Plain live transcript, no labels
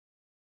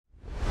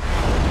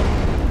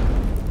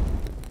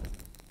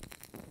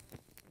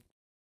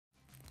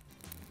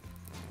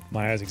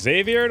My name's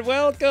Xavier, and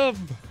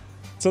welcome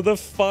to the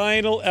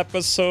final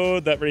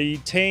episode that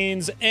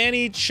retains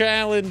any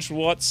challenge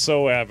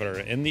whatsoever.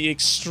 In the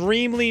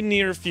extremely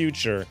near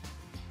future,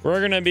 we're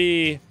going to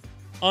be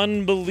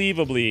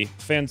unbelievably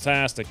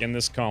fantastic in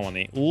this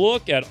colony.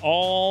 Look at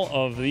all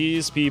of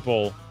these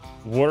people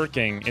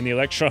working in the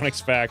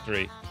electronics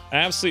factory.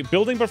 Absolutely.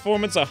 Building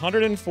performance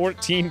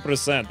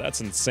 114%.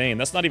 That's insane.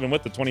 That's not even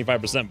with the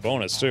 25%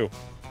 bonus, too.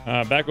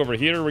 Back over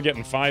here, we're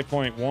getting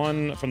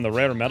 5.1 from the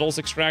rare metals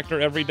extractor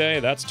every day.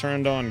 That's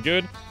turned on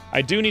good.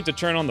 I do need to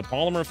turn on the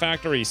polymer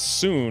factory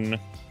soon,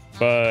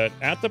 but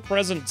at the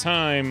present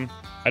time,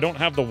 I don't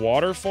have the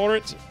water for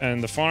it,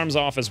 and the farm's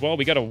off as well.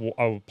 We got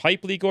a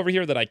pipe leak over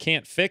here that I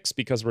can't fix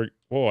because we're...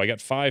 Whoa, I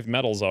got 5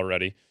 metals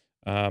already.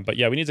 But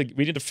yeah, we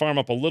need to farm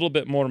up a little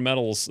bit more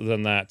metals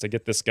than that to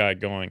get this guy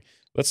going.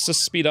 Let's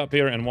just speed up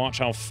here and watch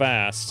how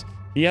fast...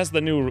 He has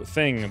the new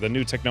thing, the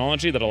new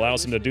technology that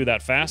allows him to do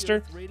that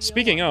faster.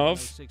 Speaking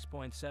of...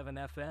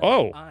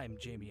 Oh!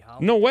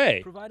 No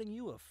way!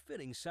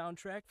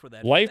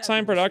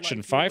 Lifetime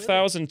production,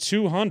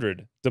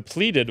 5,200.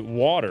 Depleted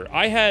water.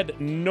 I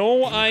had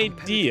no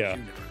idea.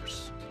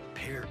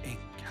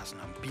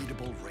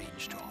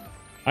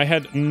 I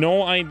had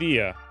no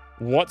idea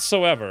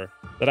whatsoever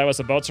that I was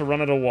about to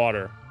run out of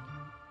water.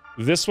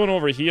 This one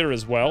over here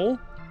as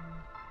well.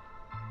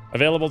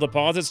 Available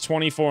deposits,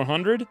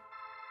 2,400.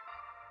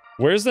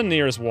 Where's the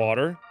nearest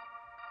water?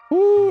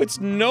 Ooh, it's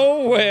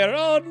nowhere.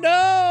 Oh,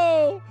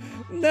 no!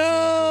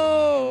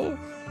 No!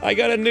 I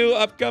got a new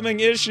upcoming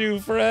issue,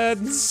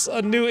 friends.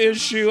 A new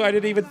issue. I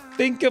didn't even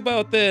think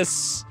about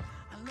this.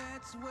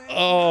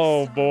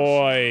 Oh,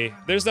 boy.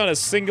 There's not a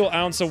single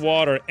ounce of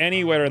water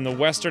anywhere in the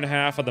western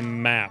half of the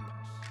map.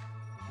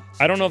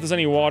 I don't know if there's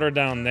any water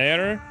down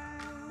there.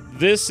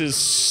 This is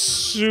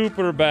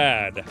super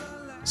bad.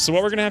 So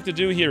what we're going to have to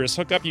do here is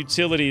hook up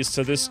utilities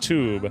to this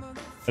tube.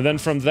 And then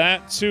from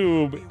that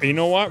tube, you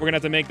know what? We're going to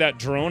have to make that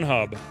drone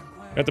hub. We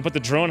have to put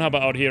the drone hub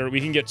out here. We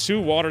can get 2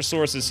 water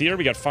sources here.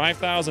 We got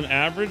 5,000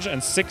 average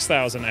and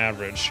 6,000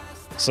 average.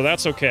 So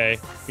that's okay.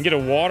 We can get a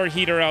water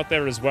heater out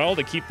there as well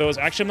to keep those.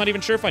 Actually, I'm not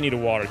even sure if I need a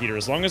water heater.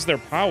 As long as they're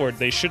powered,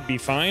 they should be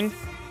fine.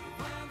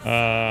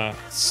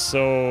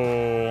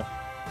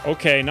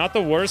 Okay, not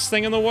the worst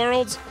thing in the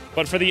world,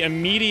 but for the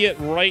immediate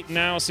right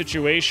now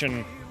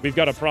situation, we've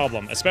got a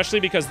problem, especially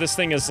because this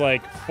thing is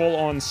like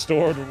full-on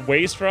stored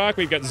waste rock.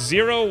 We've got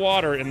 0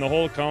 water in the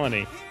whole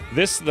colony.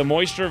 The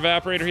moisture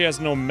evaporator here has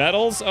no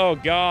metals. Oh,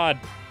 God.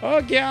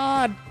 Oh,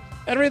 God.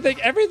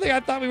 Everything I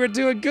thought we were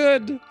doing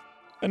good.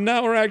 And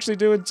now we're actually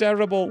doing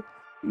terrible.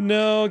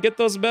 No, get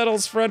those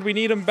metals, friend. We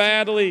need them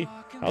badly.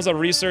 How's our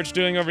research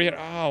doing over here?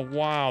 Oh,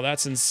 wow,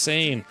 that's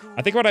insane.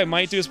 I think what I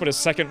might do is put a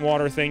second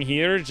water thing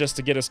here just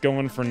to get us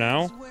going for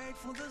now.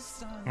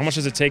 How much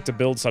does it take to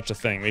build such a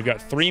thing? We've got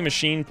 3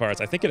 machine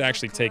parts. I think it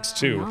actually takes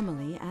 2.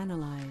 Anomaly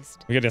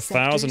analyzed. We got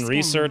 1,000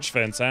 research.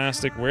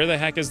 Fantastic. Where the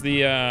heck is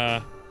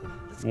the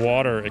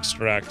water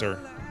extractor?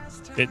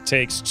 It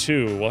takes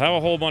 2. We'll have a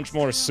whole bunch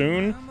more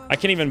soon. I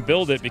can't even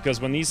build it because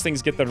when these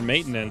things get their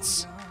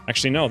maintenance...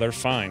 Actually, no, they're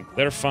fine.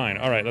 They're fine.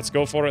 All right, let's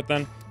go for it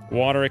then.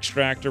 Water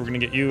extractor. We're going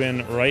to get you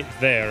in right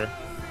there.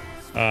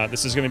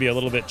 This is going to be a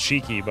little bit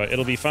cheeky, but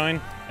it'll be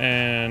fine.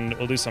 And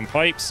we'll do some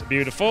pipes.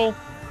 Beautiful.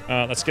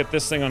 Let's get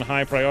this thing on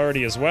high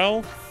priority as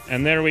well.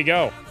 And there we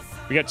go.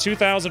 We got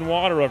 2,000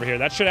 water over here.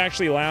 That should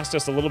actually last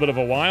us a little bit of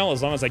a while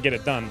as long as I get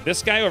it done.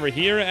 This guy over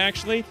here,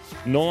 actually,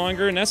 no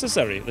longer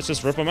necessary. Let's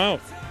just rip him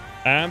out.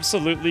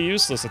 Absolutely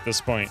useless at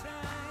this point.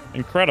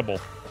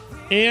 Incredible.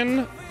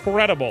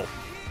 Incredible.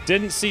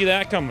 Didn't see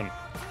that coming.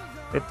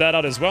 Rip that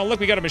out as well.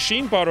 Look, we got a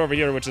machine part over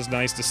here, which is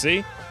nice to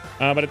see.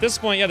 But at this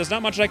point, yeah, there's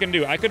not much I can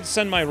do. I could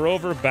send my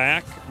rover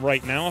back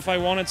right now if I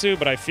wanted to,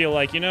 but I feel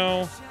like, you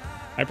know,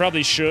 I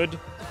probably should.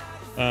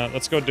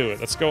 Let's go do it.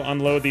 Let's go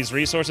unload these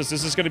resources.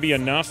 This is going to be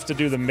enough to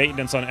do the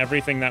maintenance on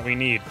everything that we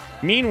need.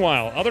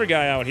 Meanwhile, other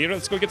guy out here,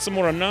 let's go get some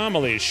more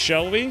anomalies,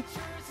 shall we?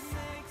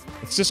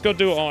 Let's just go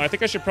do... Oh, I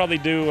think I should probably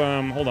do...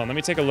 hold on, let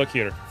me take a look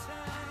here.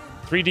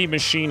 3D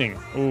machining.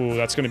 Ooh,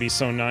 that's going to be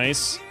so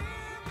nice.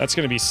 That's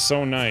going to be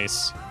so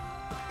nice.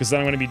 Because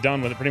then I'm going to be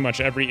done with pretty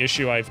much every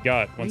issue I've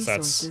got once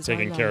that's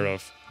taken care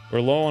of.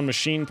 We're low on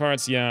machine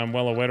parts. Yeah, I'm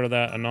well aware of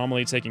that.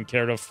 Anomaly taken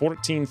care of.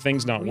 14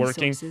 things not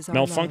working.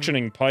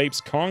 Malfunctioning pipes.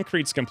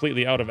 Concrete's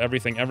completely out of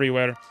everything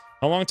everywhere.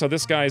 How long till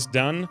this guy's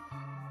done?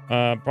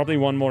 Probably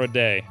 1 more a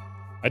day.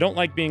 I don't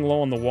like being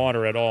low on the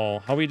water at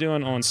all. How are we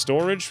doing on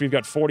storage? We've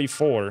got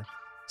 44.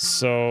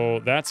 So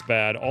that's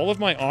bad. All of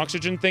my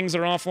oxygen things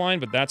are offline,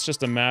 but that's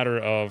just a matter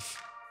of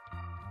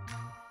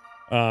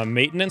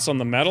maintenance on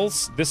the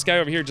metals. This guy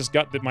over here just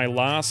got my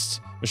last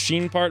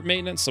machine part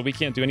maintenance, so we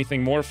can't do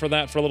anything more for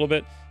that for a little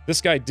bit. This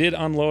guy did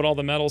unload all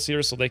the metals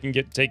here, so they can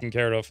get taken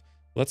care of.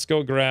 Let's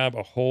go grab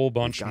a whole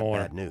bunch more.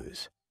 Bad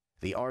news.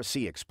 The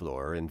RC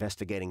Explorer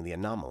investigating the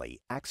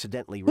anomaly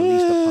accidentally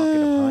released a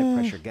pocket of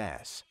high-pressure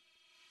gas.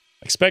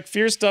 Expect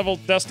fierce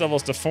dust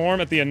devils to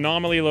form at the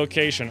anomaly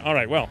location. All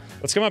right, well,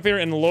 let's come up here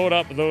and load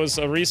up those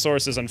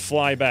resources and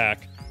fly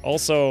back.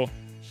 Also,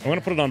 I'm going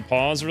to put it on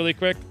pause really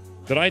quick.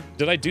 Did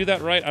I do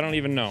that right? I don't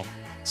even know.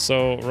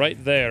 So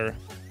right there,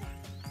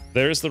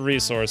 there's the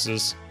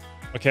resources.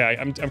 Okay,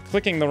 I'm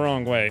clicking the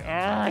wrong way.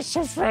 Ah, it's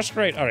so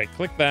frustrating. All right,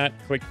 click that,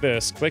 click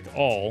this, click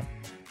all,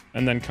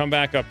 and then come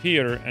back up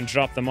here and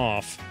drop them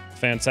off.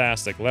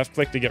 Fantastic. Left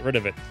click to get rid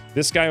of it.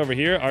 This guy over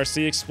here,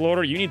 RC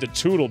Explorer, you need to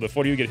tootle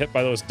before you get hit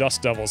by those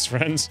dust devils,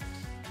 friends.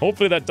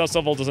 Hopefully that dust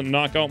devil doesn't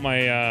knock out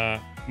my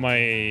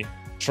my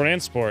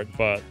transport,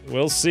 but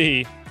we'll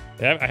see.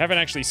 I haven't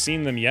actually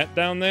seen them yet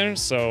down there,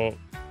 so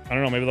I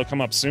don't know, maybe they'll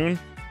come up soon.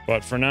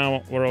 But for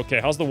now, we're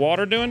okay. How's the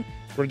water doing?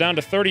 We're down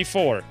to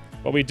 34.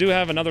 But we do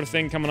have another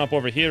thing coming up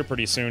over here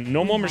pretty soon.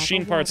 No more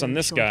machine parts on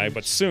this guy,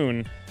 but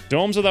soon.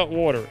 Domes without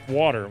water.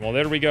 Well,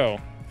 there we go.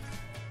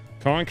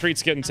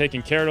 Concrete's getting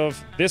taken care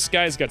of. This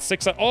guy's got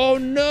 6... Oh,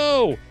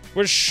 no!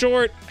 We're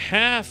short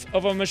half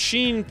of a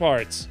machine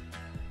part.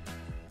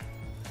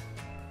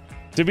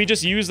 Did we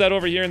just use that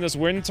over here in this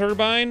wind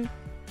turbine?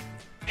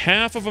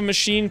 Half of a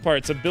machine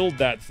part to build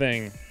that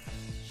thing.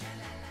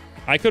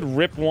 I could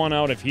rip one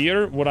out of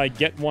here. Would I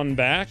get one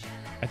back?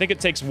 I think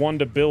it takes one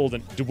to build.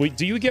 And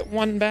do you get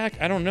one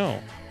back? I don't know.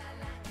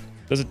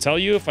 Does it tell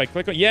you if I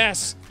click on...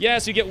 Yes!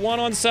 Yes, you get one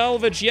on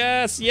salvage.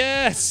 Yes!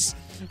 Yes!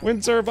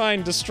 Wind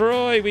turbine,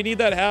 destroy. We need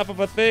that half of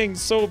a thing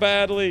so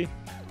badly.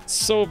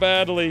 So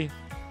badly.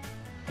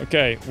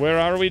 Okay, where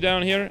are we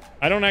down here?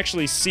 I don't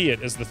actually see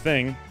it as the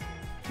thing.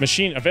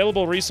 Machine,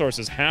 available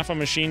resources, half a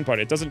machine part.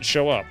 It doesn't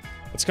show up.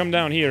 Let's come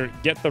down here,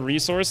 get the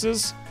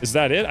resources. Is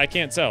that it? I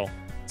can't tell.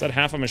 Is that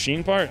half a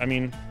machine part? I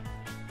mean,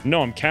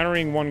 no, I'm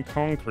carrying one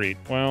concrete.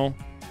 Well,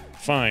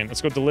 fine.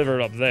 Let's go deliver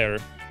it up there.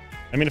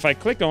 I mean, if I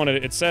click on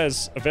it, it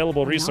says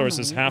available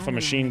resources, half a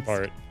machine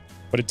part.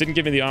 But it didn't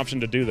give me the option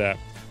to do that.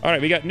 All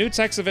right, we got new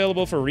techs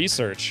available for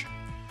research.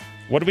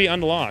 What do we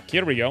unlock?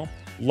 Here we go.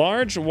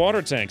 Large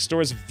water tank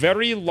stores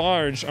very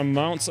large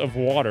amounts of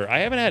water. I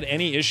haven't had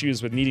any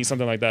issues with needing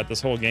something like that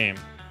this whole game.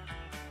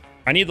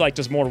 I need, like,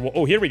 just more...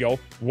 Oh, here we go.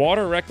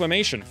 Water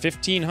reclamation,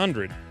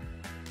 1,500.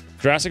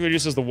 Drastically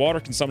reduces the water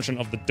consumption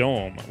of the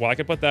dome. Well, I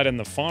could put that in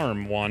the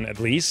farm one, at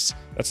least.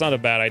 That's not a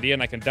bad idea,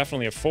 and I can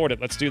definitely afford it.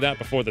 Let's do that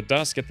before the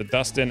dust. Get the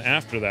dust in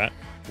after that.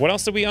 What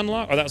else did we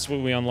unlock? Oh, that's what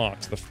we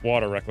unlocked. The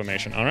water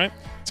reclamation. All right.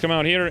 Let's come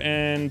out here,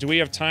 and do we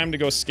have time to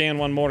go scan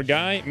one more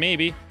guy?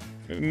 Maybe.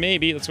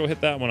 Maybe. Let's go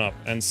hit that one up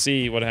and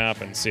see what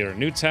happens here.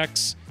 New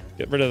techs.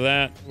 Get rid of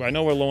that. I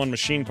know we're low on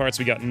machine parts.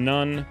 We got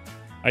none.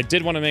 I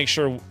did want to make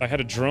sure I had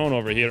a drone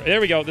over here.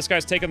 There we go. This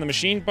guy's taking the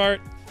machine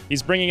part.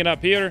 He's bringing it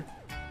up here.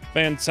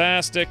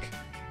 Fantastic.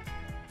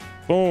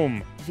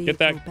 Boom. Get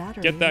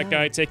that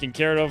guy taken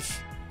care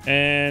of.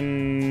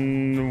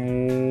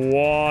 And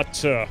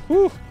water.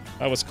 Whew.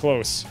 That was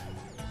close.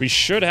 We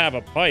should have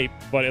a pipe,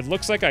 but it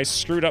looks like I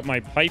screwed up my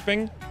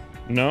piping.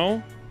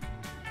 No?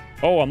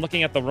 Oh, I'm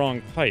looking at the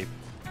wrong pipe.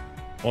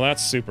 Well,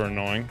 that's super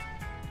annoying.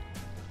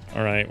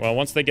 All right, well,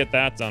 once they get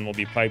that done, we'll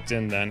be piped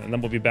in then, and then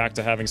we'll be back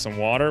to having some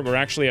water. We're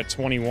actually at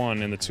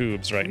 21 in the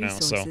tubes right now,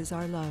 so... Resources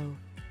are low.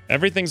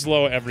 Everything's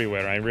low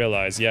everywhere, I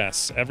realize,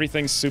 yes.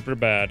 Everything's super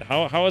bad.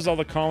 How is all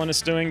the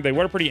colonists doing? They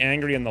were pretty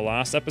angry in the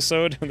last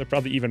episode, and they're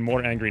probably even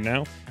more angry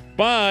now.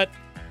 But,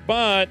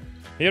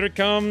 here it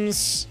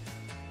comes...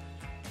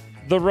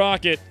 the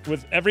rocket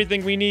with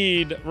everything we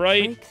need,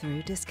 right?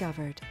 Breakthrough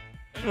discovered.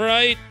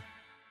 Right.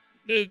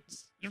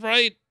 It's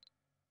right.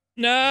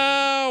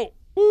 No!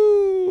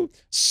 Woo!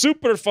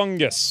 Super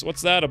fungus.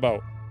 What's that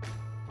about?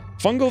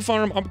 Fungal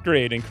farm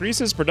upgrade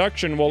increases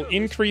production while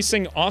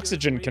increasing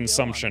oxygen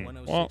consumption.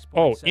 Well,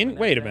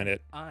 wait a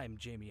minute. I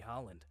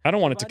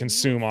don't want it to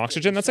consume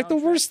oxygen. That's like the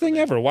worst thing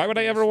ever. Why would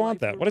I ever want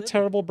that? What a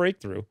terrible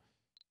breakthrough.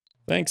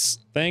 Thanks,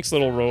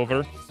 little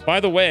rover. By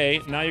the way,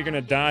 now you're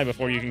gonna die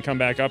before you can come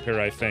back up here,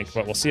 I think,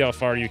 but we'll see how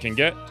far you can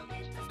get.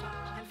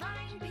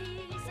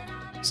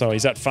 So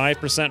he's at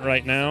 5%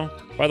 right now.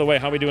 By the way,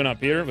 how are we doing up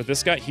here with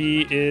this guy?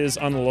 He is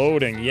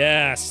unloading.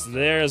 Yes,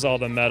 there's all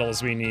the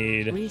metals we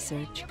need.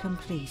 Research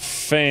complete.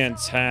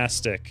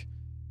 Fantastic.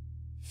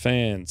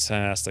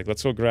 Fantastic.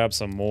 Let's go grab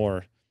some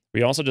more.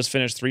 We also just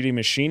finished 3D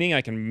machining.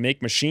 I can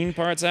make machine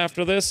parts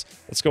after this.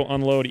 Let's go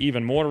unload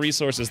even more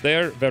resources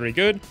there. Very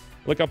good.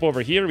 Look up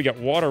over here. We got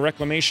water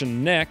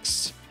reclamation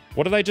next.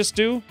 What did I just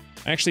do?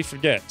 I actually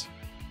forget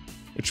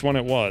which one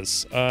it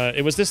was.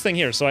 It was this thing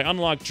here. So I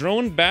unlocked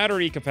drone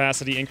battery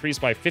capacity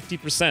increased by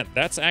 50%.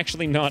 That's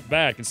actually not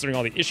bad considering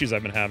all the issues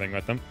I've been having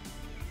with them.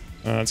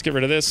 Let's get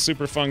rid of this.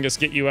 Super fungus,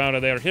 get you out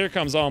of there. Here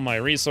comes all my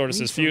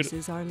resources.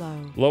 Resources are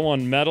low. Low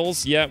on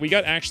metals. Yeah, we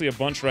got actually a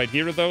bunch right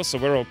here though, so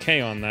we're okay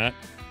on that.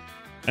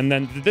 And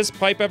then, did this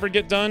pipe ever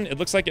get done? It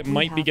looks like it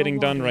might be getting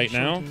done right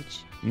now.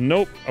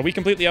 Nope. Are we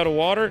completely out of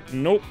water?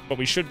 Nope, but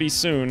we should be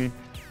soon.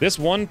 This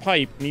one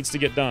pipe needs to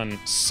get done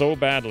so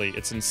badly.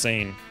 It's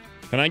insane.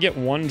 Can I get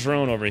one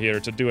drone over here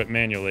to do it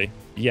manually?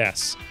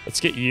 Yes. Let's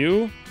get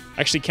you.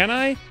 Actually, can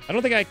I? I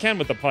don't think I can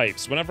with the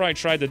pipes. Whenever I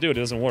tried to do it, it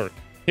doesn't work.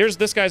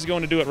 This guy's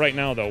going to do it right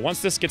now, though.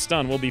 Once this gets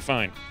done, we'll be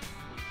fine.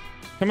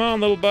 Come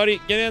on, little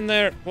buddy. Get in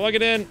there. Plug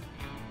it in.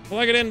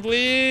 Plug it in,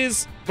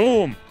 please.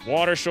 Boom.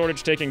 Water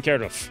shortage taken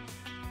care of.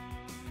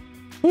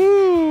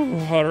 Woo.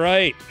 All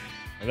right.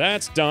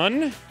 That's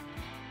done.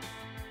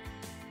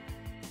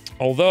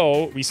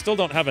 Although, we still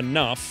don't have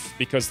enough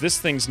because this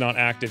thing's not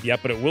active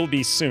yet, but it will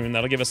be soon.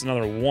 That'll give us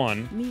another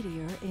 1.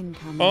 Meteor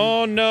incoming.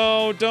 Oh,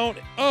 no, don't...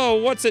 Oh,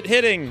 what's it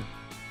hitting?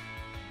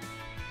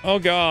 Oh,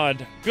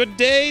 God. Good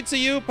day to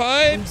you,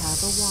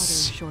 pipes.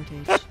 We have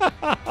a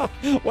water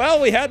shortage.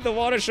 Well, we had the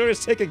water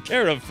shortage taken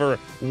care of for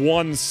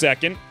 1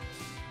 second.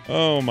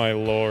 Oh, my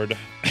lord.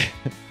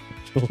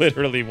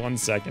 Literally 1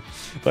 second.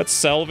 Let's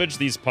salvage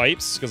these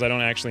pipes because I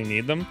don't actually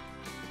need them.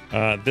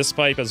 This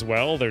pipe as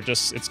well,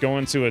 it's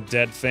going to a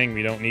dead thing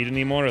we don't need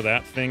anymore.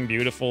 That thing,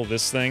 beautiful,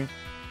 this thing.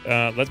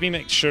 Let me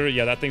make sure,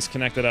 yeah, that thing's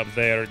connected up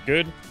there.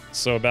 Good.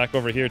 So back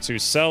over here to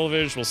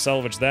salvage. We'll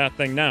salvage that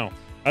thing. Now,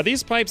 are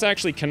these pipes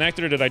actually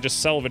connected or did I just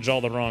salvage all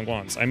the wrong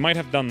ones? I might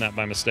have done that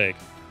by mistake.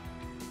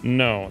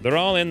 No, they're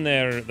all in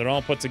there. They're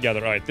all put together.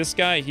 All right, this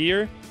guy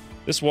here,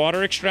 this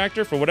water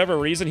extractor, for whatever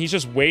reason, he's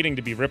just waiting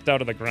to be ripped out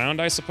of the ground,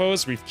 I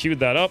suppose. We've queued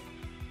that up.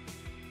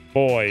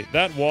 Boy,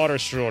 that water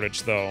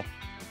shortage, though.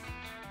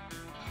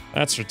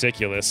 That's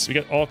ridiculous. We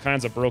got all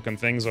kinds of broken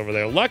things over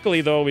there.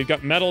 Luckily, though, we've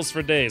got metals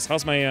for days.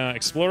 How's my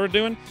explorer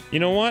doing? You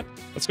know what?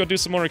 Let's go do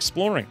some more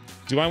exploring.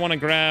 Do I want to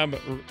grab...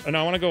 No,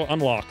 I want to go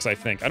unlocks, I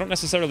think. I don't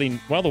necessarily...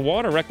 Well, the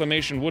water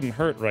reclamation wouldn't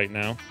hurt right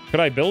now. Could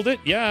I build it?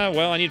 Yeah,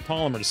 well, I need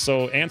polymers,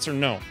 so answer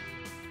no.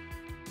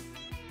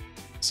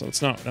 So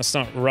let's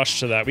not rush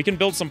to that. We can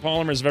build some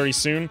polymers very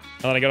soon,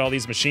 now that I got all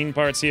these machine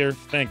parts here.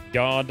 Thank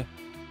God.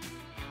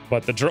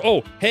 But the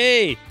oh,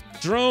 hey!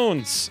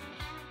 Drones!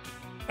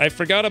 I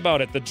forgot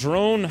about it. The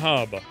drone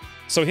hub.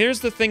 So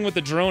here's the thing with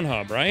the drone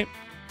hub, right?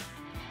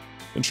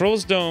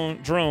 Controls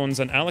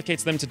drones and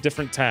allocates them to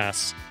different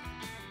tasks.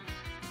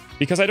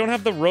 Because I don't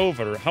have the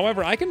rover.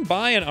 However, I can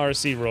buy an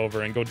RC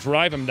rover and go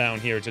drive him down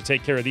here to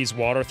take care of these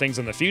water things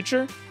in the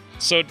future.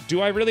 So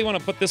do I really want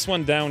to put this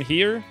one down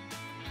here?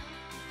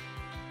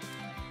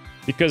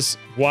 Because,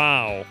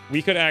 wow,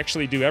 we could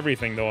actually do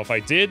everything, though, if I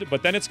did.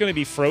 But then it's going to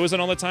be frozen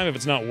all the time if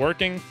it's not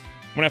working. I'm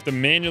going to have to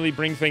manually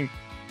bring things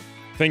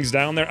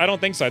down there. I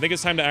don't think so. I think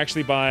it's time to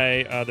actually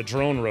buy the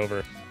drone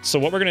rover. So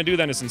what we're going to do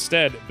then is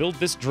instead build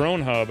this drone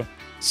hub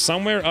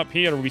somewhere up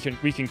here where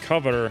we can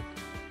cover...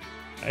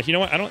 you know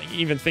what? I don't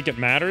even think it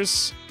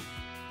matters.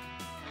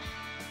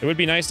 It would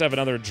be nice to have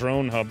another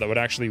drone hub that would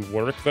actually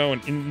work, though.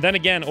 And then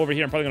again, over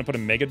here, I'm probably going to put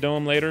a mega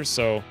dome later,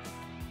 so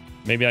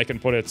maybe I can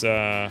put it...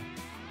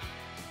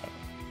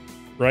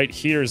 right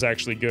here is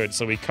actually good.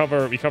 So we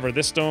cover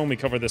this dome, we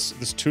cover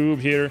this tube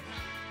here.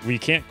 We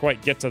can't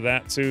quite get to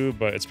that tube,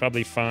 but it's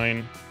probably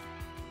fine.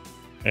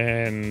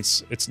 And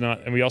it's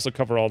not, and we also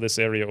cover all this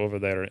area over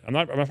there. I'm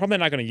probably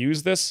not going to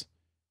use this.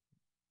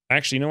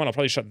 Actually, you know what? I'll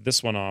probably shut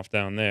this one off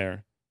down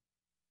there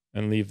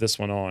and leave this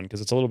one on because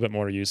it's a little bit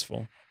more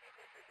useful.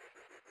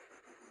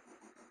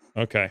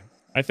 Okay.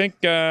 I think,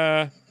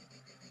 there.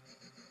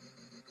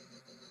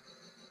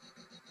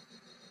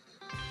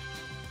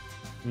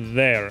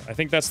 I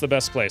think that's the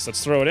best place.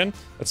 Let's throw it in.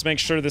 Let's make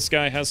sure this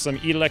guy has some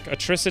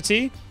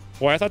electricity.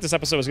 Boy, I thought this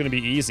episode was going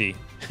to be easy.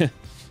 And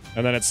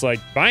then it's like,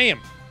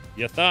 bam!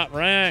 You thought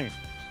wrong.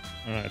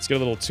 All right, let's get a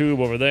little tube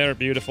over there.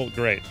 Beautiful.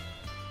 Great.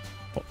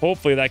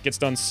 Hopefully that gets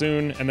done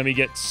soon, and then we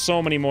get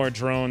so many more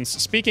drones.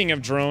 Speaking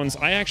of drones,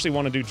 I actually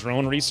want to do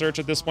drone research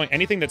at this point.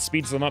 Anything that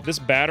speeds them up. This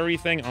battery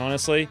thing,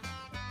 honestly.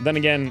 Then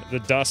again,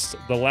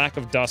 the lack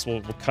of dust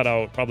will cut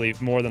out probably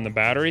more than the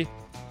battery.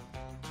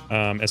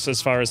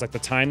 As far as like the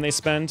time they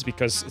spend,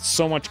 because it's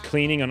so much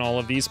cleaning on all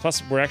of these.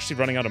 Plus, we're actually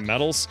running out of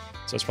metals,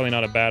 so it's probably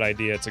not a bad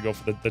idea to go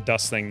for the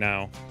dust thing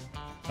now.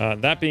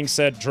 That being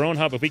said, Drone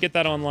Hub, if we get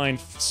that online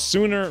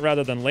sooner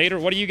rather than later,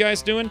 what are you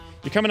guys doing?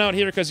 You're coming out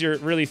here because you're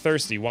really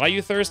thirsty. Why are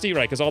you thirsty?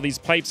 Right, because all these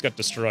pipes got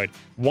destroyed.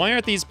 Why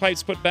aren't these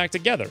pipes put back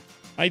together?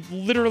 I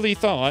literally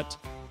thought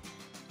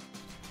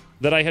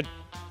that I had...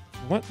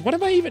 What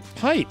am I even...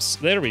 Pipes.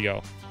 There we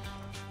go.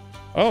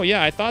 Oh,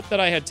 yeah, I thought that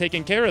I had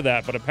taken care of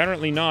that, but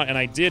apparently not, and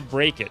I did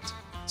break it.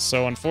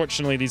 So,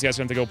 unfortunately, these guys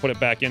are going to have to go put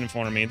it back in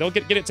for me. They'll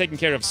get it taken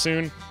care of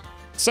soon.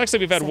 Sucks that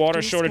we've had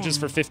water shortages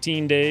for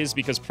 15 days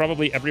because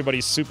probably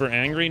everybody's super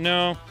angry.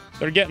 No,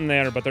 they're getting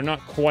there, but they're not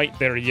quite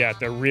there yet.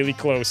 They're really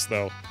close,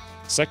 though.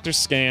 Sector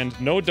scanned.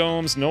 No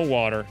domes, no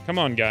water. Come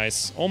on,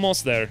 guys.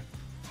 Almost there.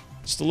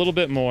 Just a little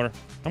bit more.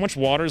 How much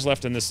water is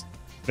left in this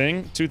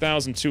thing?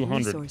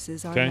 2,200.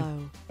 Okay.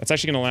 That's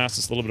actually going to last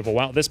us a little bit of a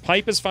while. This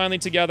pipe is finally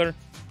together,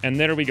 and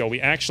there we go.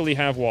 We actually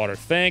have water.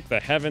 Thank the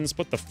heavens.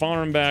 Put the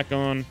farm back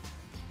on.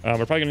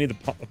 We're probably going to need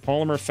the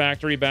polymer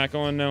factory back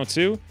on now,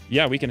 too.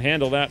 Yeah, we can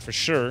handle that for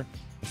sure.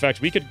 In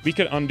fact, we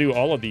could undo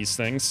all of these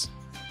things.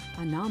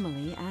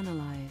 Anomaly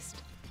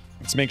analyzed.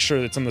 Let's make sure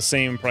it's on the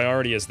same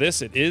priority as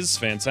this. It is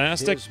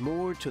fantastic. There's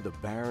more to the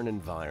barren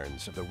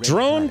environs of the red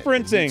drone planet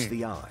printing. Than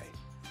meets the eye.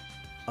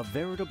 A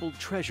veritable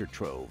treasure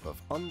trove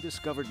of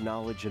undiscovered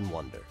knowledge and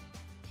wonder.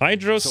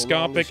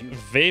 Hydroscopic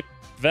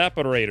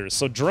evaporators.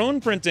 So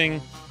drone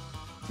printing,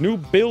 new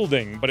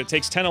building, but it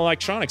takes 10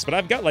 electronics. But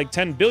I've got like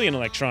 10 billion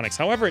electronics.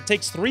 However, it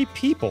takes 3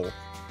 people.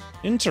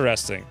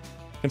 Interesting.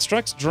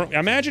 Constructs drone.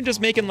 Imagine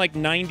just making like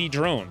 90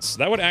 drones.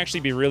 That would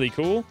actually be really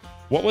cool.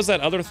 What was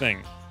that other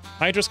thing?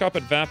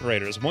 Hydroscopic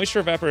evaporators.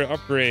 Moisture evaporator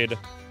upgrade.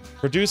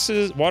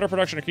 Produces water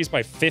production increased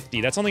by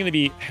 50. That's only going to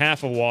be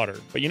half of water.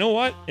 But you know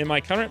what? In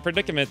my current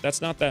predicament,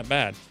 that's not that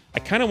bad. I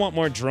kind of want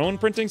more drone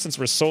printing since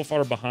we're so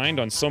far behind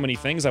on so many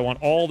things. I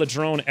want all the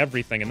drone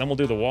everything, and then we'll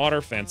do the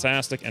water.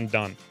 Fantastic, and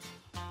done.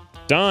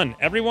 Done.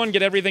 Everyone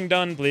get everything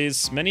done,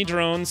 please. Many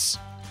drones.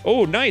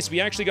 Oh, nice.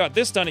 We actually got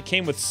this done. It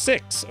came with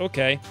 6.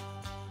 Okay.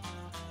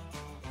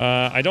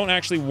 I don't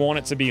actually want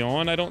it to be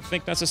on, I don't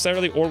think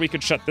necessarily, or we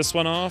could shut this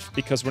one off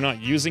because we're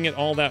not using it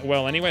all that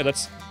well. Anyway,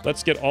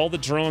 let's get all the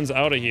drones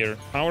out of here,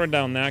 power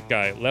down that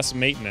guy, less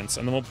maintenance,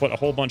 and then we'll put a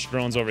whole bunch of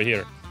drones over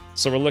here.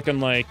 So we're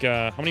looking like,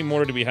 how many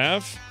more do we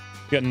have?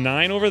 We got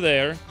 9 over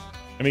there,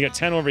 and we got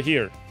 10 over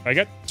here. I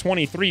got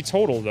 23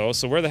 total, though,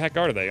 so where the heck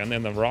are they? And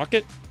then the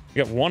rocket?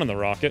 We got 1 in the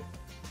rocket.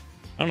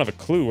 I don't have a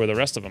clue where the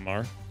rest of them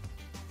are.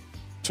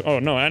 Oh,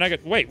 no, and I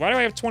got... Wait, why do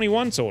I have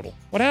 21 total?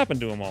 What happened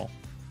to them all?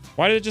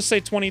 Why did it just say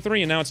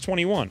 23 and now it's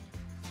 21?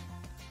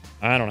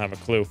 I don't have a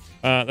clue.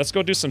 Let's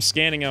go do some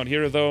scanning out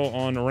here, though,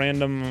 on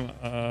random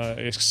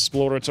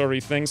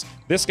exploratory things.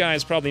 This guy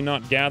is probably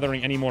not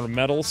gathering any more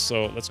metals,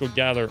 so let's go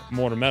gather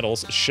more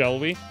metals, shall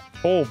we?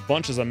 Whole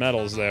bunches of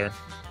metals there.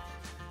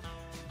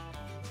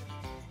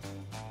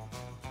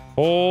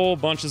 Whole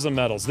bunches of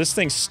metals. This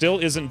thing still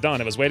isn't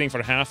done. It was waiting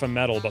for half a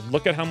metal, but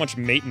look at how much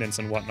maintenance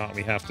and whatnot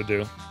we have to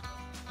do.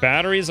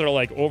 Batteries are,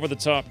 like, over the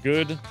top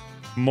good.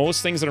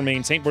 Most things that are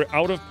maintained. We're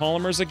out of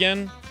polymers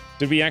again.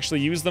 Did we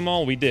actually use them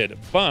all? We did.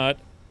 But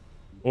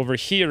over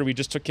here, we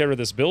just took care of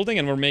this building,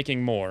 and we're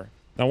making more.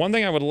 Now, one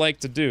thing I would like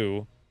to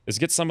do is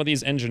get some of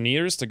these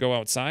engineers to go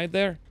outside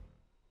there.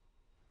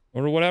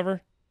 Or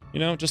whatever. You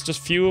know, just a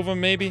few of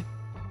them, maybe.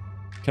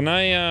 Can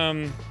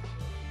I,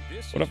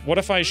 What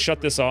if I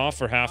shut this off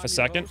for half a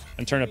second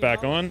and turn it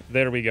back on?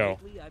 There we go.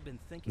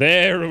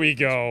 There we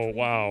go.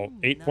 Wow.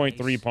 8.3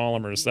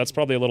 polymers. That's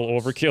probably a little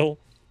overkill.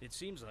 It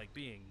seems like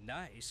being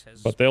nice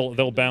has, but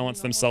they'll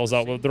balance themselves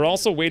out. Well, they're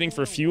also waiting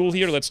for fuel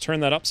here. Let's turn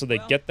that up so they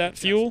get that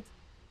fuel.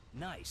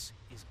 Nice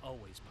is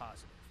always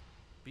positive.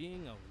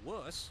 Being a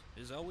wuss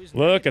is always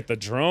Look at the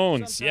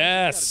drones.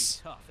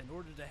 Yes. You gotta be tough in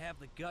order to have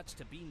the guts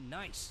to be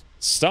nice.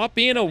 Stop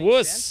being a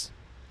wuss.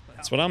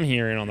 That's what I'm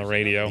hearing on the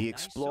radio. The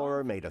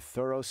explorer made a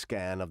thorough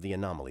scan of the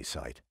anomaly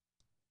site,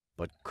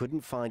 but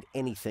couldn't find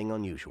anything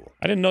unusual.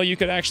 I didn't know you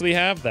could actually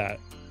have that.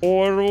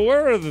 Or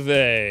were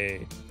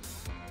they?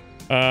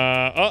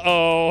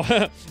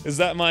 Uh-oh. Is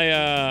that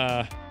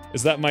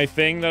my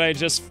thing that I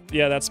just...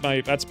 Yeah, that's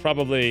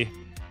probably...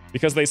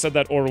 Because they said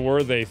that or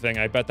were they thing,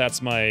 I bet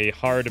that's my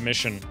hard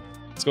mission.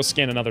 Let's go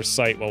scan another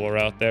site while we're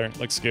out there.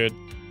 Looks good.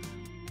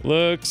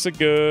 Looks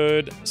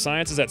good.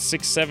 Science is at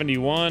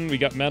 671. We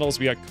got metals,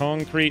 we got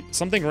concrete.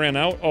 Something ran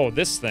out. Oh,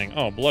 this thing.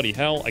 Oh, bloody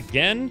hell.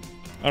 Again?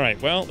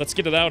 Alright, well, let's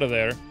get it out of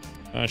there.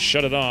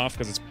 Shut it off,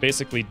 because it's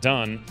basically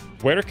done.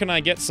 Where can I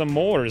get some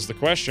more is the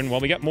question. Well,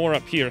 we got more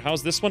up here.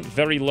 How's this one?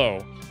 Very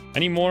low.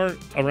 Any more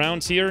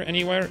around here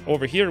anywhere?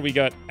 Over here, we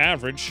got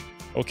average.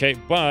 Okay,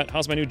 but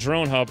how's my new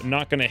drone hub?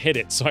 Not going to hit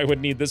it, so I would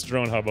need this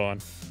drone hub on.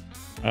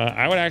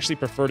 I would actually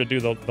prefer to do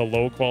the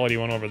low-quality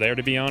one over there,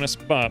 to be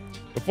honest. But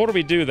before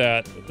we do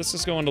that, let's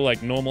just go into,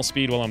 like, normal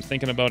speed while I'm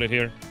thinking about it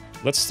here.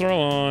 Let's throw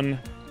on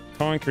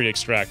concrete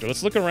extractor.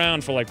 Let's look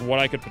around for, like, what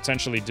I could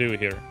potentially do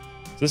here.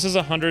 This is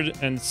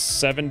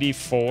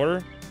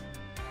 174.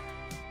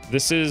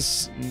 This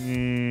is...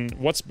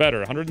 what's better?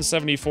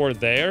 174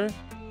 there?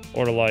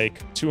 Or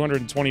like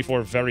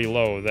 224 very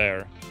low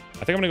there?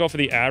 I think I'm going to go for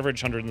the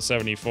average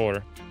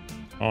 174.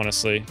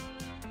 Honestly.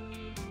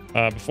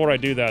 Before I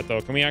do that,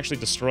 though, can we actually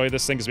destroy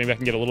this thing? Because maybe I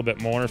can get a little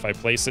bit more if I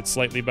place it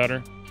slightly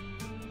better.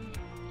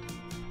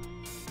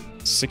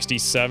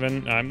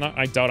 67.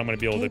 I doubt I'm going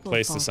to be able to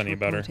place this any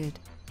better.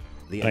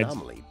 The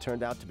anomaly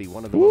turned out to be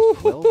one of the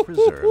most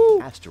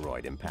well-preserved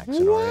asteroid impacts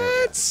in our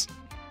area.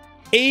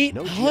 800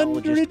 no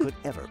geologist could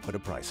ever put a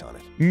price on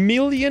it.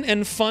 Million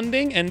in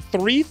funding and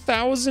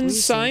 3,000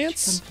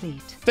 science?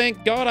 Complete.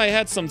 Thank God I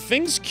had some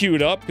things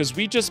queued up because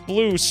we just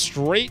blew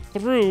straight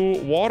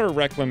through water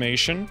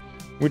reclamation,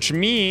 which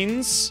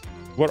means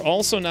we're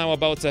also now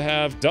about to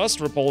have dust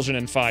repulsion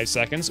in 5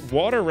 seconds.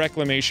 Water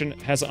reclamation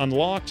has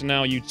unlocked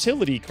now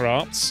utility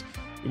crops,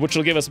 which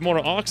will give us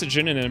more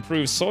oxygen and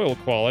improve soil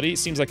quality.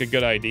 Seems like a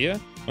good idea.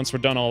 Once we're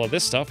done all of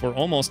this stuff, we're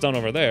almost done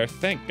over there.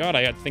 Thank God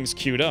I had things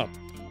queued up.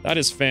 That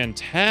is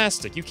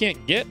fantastic. You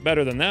can't get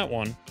better than that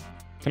one.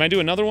 Can I do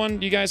another one,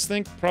 do you guys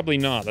think? Probably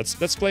not.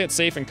 Let's play it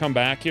safe and come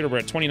back here. We're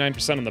at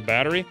 29% on the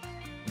battery.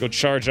 Go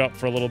charge up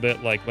for a little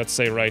bit, like, let's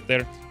say right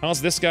there.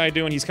 How's this guy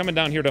doing? He's coming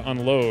down here to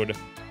unload.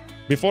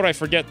 Before I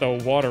forget, though,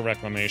 water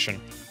reclamation.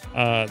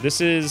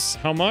 This is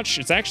how much?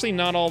 It's actually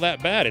not all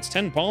that bad. It's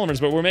 10 polymers,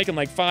 but we're making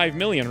like 5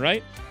 million,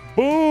 right?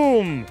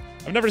 Boom!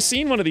 I've never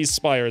seen one of these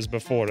spires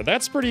before.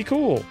 That's pretty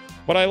cool.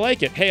 But I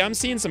like it. Hey, I'm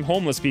seeing some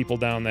homeless people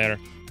down there.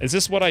 Is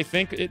this what I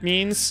think it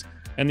means?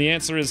 And the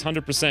answer is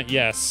 100%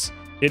 yes.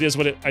 It is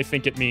what I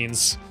think it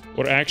means.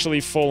 We're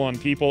actually full on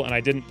people, and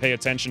I didn't pay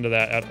attention to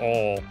that at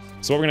all.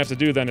 So what we're gonna have to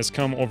do then is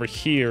come over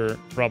here,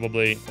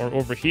 probably. Or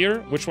over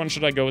here? Which one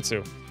should I go to?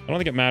 I don't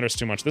think it matters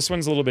too much. This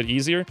one's a little bit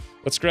easier.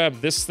 Let's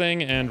grab this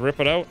thing and rip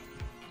it out.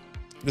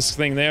 This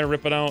thing there,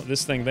 rip it out.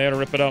 This thing there,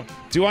 rip it out.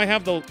 Do I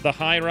have the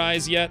high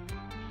rise yet?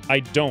 I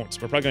don't.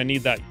 We're probably going to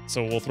need that,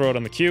 so we'll throw it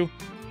on the queue.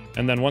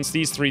 And then once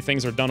these 3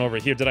 things are done over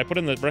here, did I put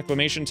in the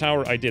reclamation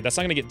tower? I did. That's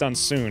not going to get done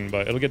soon,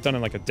 but it'll get done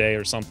in like a day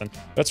or something.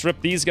 Let's rip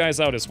these guys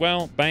out as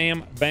well.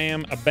 Bam,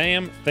 bam, a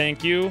bam.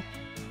 Thank you.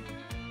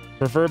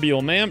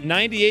 Proverbial ma'am.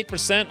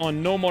 98%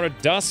 on no more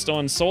dust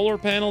on solar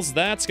panels.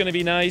 That's going to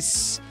be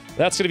nice.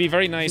 That's going to be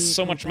very nice.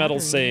 So much metal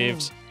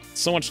saved.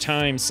 So much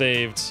time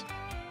saved.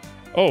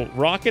 Oh,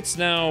 rockets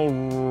now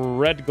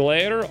red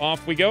glare.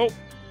 Off we go.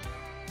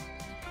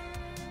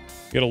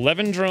 We got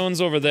 11 drones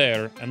over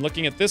there. And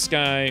looking at this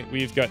guy,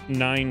 we've got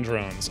 9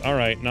 drones. All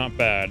right, not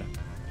bad.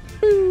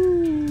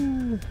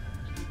 Woo.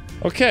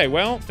 Okay,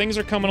 well, things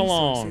are coming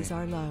along. Resources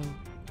are low.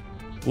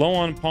 Low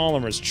on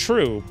polymers,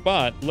 true,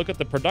 but look at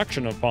the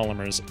production of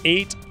polymers,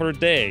 8 per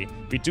day.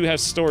 We do have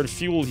stored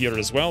fuel here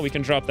as well. We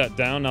can drop that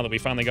down now that we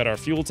finally got our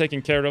fuel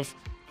taken care of.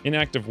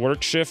 Inactive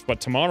work shift,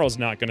 but tomorrow's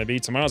not going to be.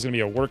 Tomorrow's going to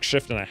be a work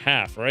shift and a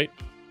half, right?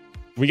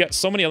 We got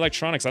so many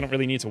electronics, I don't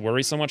really need to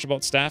worry so much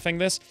about staffing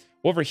this.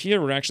 Over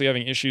here, we're actually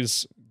having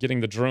issues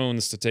getting the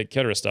drones to take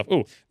care of stuff.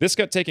 Oh, this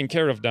got taken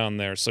care of down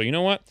there. So you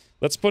know what?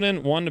 Let's put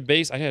in one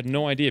base. I had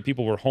no idea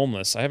people were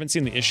homeless. I haven't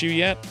seen the issue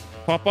yet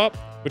pop up,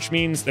 which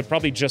means it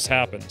probably just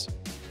happened.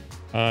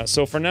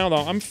 So for now, though,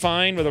 I'm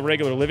fine with a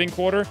regular living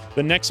quarter.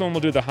 The next one we'll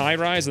do the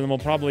high-rise, and then we'll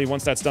probably,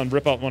 once that's done,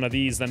 rip out one of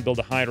these, then build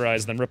a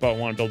high-rise, then rip out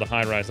one, build a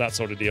high-rise, that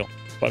sort of deal.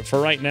 But for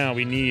right now,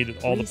 we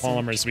need all the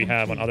polymers we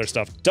have on other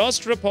stuff.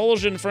 Dust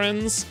repulsion,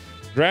 friends!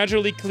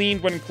 Gradually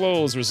cleaned when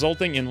closed,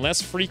 resulting in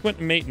less frequent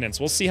maintenance.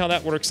 We'll see how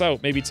that works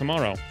out, maybe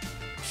tomorrow.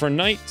 For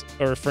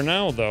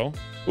now, though...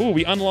 Ooh,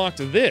 we unlocked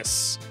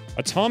this.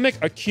 Atomic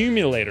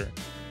accumulator.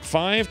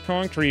 5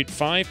 concrete,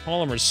 5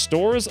 polymers.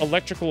 Stores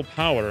electrical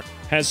power.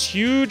 Has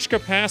huge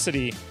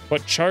capacity,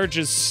 but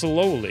charges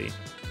slowly.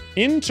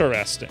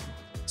 Interesting.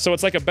 So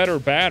it's like a better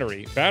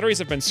battery. Batteries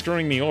have been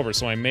screwing me over,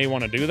 so I may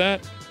want to do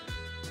that.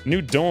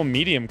 New dome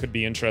medium could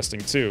be interesting,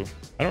 too.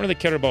 I don't really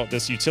care about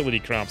this utility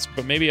crops,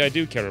 but maybe I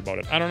do care about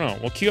it. I don't know.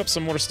 We'll queue up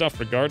some more stuff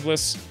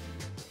regardless.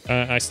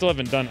 I still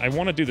haven't done... I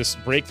want to do this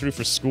breakthrough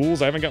for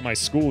schools. I haven't got my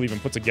school even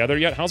put together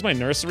yet. How's my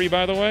nursery,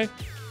 by the way?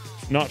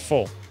 Not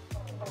full.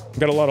 I've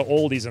got a lot of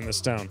oldies in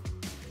this town.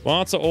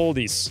 Lots of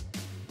oldies.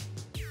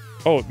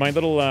 Oh, my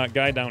little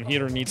guy down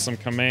here needs some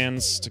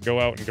commands to go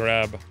out and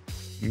grab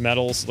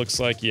metals, looks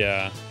like.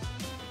 Yeah.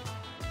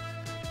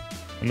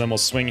 And then we'll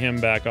swing him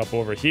back up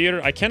over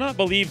here. I cannot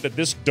believe that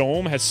this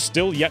dome has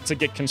still yet to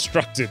get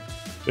constructed.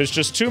 There's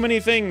just too many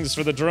things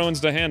for the drones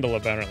to handle,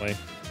 apparently.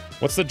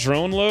 What's the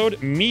drone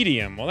load?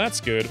 Medium. Well,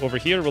 that's good. Over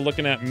here, we're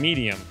looking at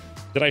medium.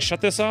 Did I shut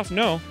this off?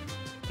 No.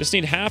 Just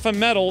need half a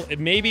metal.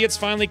 Maybe it's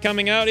finally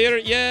coming out here.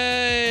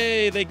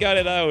 Yay! They got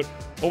it out.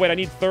 Oh, wait, I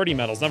need 30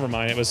 metals. Never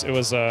mind. It was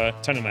 10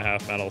 and a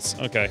half metals.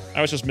 Okay. I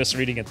was just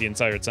misreading it the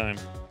entire time.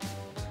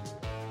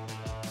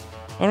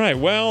 All right,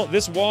 well,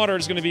 this water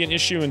is going to be an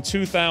issue in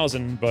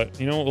 2000, but,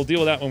 you know, we'll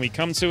deal with that when we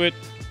come to it.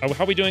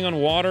 How are we doing on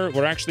water?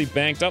 We're actually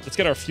banked up. Let's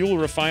get our fuel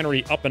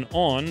refinery up and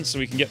on so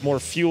we can get more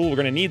fuel. We're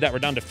going to need that. We're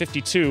down to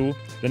 52.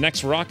 The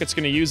next rocket's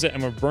going to use it,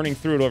 and we're burning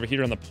through it over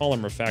here in the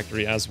polymer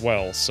factory as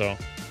well. So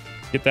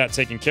get that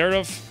taken care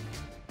of.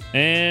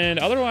 And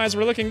otherwise,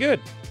 we're looking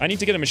good. I need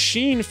to get a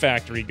machine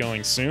factory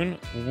going soon.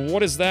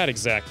 What is that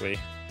exactly?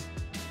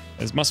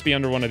 It must be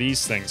under one of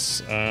these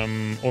things.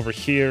 Over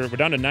here, we're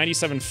down to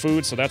 97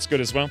 food, so that's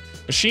good as well.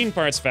 Machine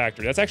parts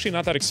factory. That's actually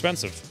not that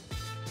expensive.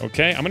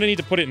 Okay, I'm going to need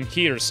to put it in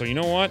here. So you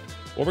know what?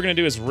 What we're going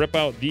to do is rip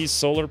out these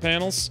solar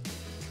panels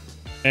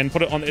and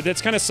put it on.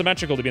 It's kind of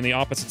symmetrical to be on the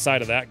opposite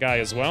side of that guy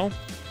as well.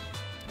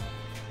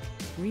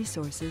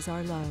 Resources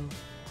are low.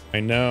 I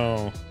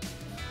know.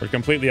 We're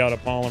completely out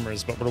of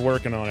polymers, but we're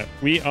working on it.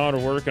 We are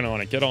working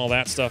on it. Get all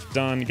that stuff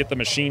done. Get the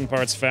machine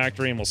parts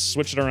factory, and we'll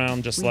switch it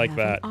around just like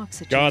that.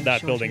 God,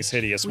 that building's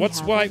hideous.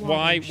 What's why?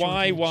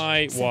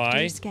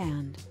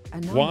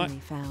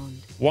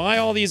 Why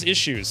all these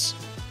issues?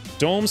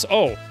 Domes?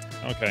 Oh,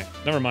 okay.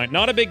 Never mind.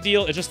 Not a big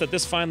deal. It's just that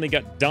this finally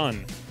got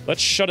done. Let's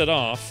shut it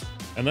off,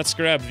 and let's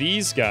grab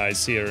these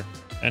guys here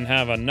and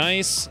have a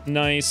nice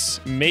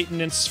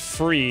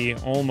maintenance-free,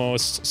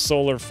 almost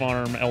solar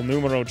farm El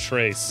Numero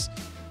Trace.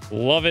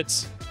 Love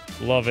it,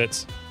 love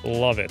it,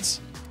 love it.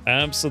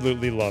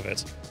 Absolutely love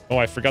it. Oh,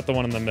 I forgot the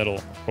one in the middle.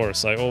 Of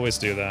course, I always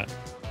do that.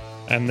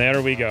 And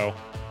there we go.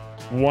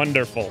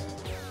 Wonderful.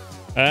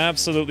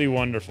 Absolutely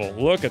wonderful.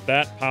 Look at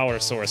that power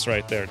source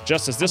right there,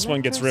 just as this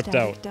one gets ripped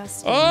out.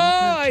 Oh,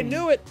 I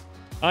knew it.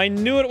 I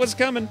knew it was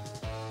coming.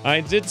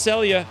 I did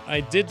tell you. I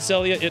did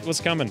tell you it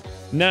was coming.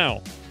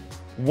 Now,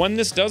 when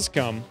this does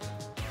come,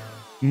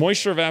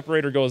 moisture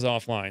evaporator goes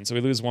offline, so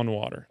we lose 1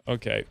 water.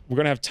 Okay, we're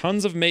going to have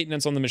tons of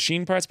maintenance on the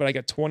machine parts, but I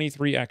got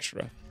 23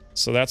 extra.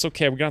 So that's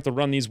okay. We're going to have to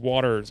run these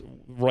waters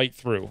right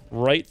through.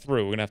 Right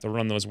through. We're going to have to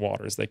run those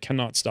waters. They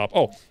cannot stop.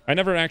 Oh, I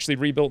never actually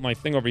rebuilt my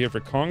thing over here for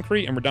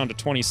concrete, and we're down to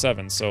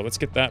 27. So let's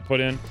get that put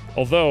in.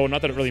 Although,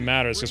 not that it really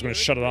matters, because we're going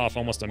to shut it off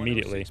almost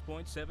immediately.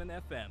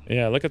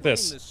 Yeah, look at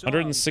this.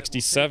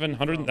 167.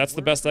 That's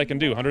the best I can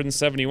do.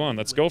 171.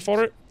 Let's go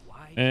for it.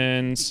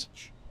 And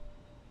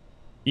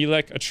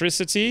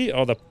Electricity.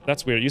 Oh,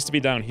 that's weird. It used to be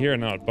down here,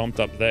 now it bumped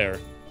up there.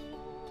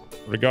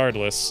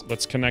 Regardless,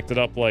 let's connect it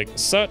up like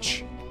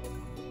such.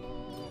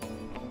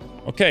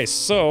 Okay,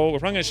 so we're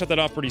probably going to shut that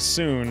off pretty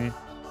soon.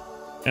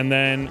 And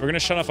then we're going to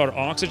shut off our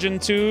oxygen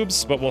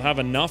tubes, but we'll have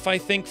enough, I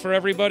think, for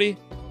everybody.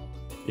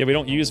 Yeah, we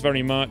don't use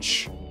very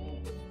much.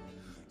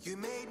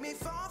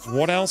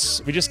 What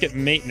else? We just get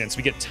maintenance.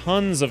 We get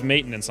tons of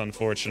maintenance,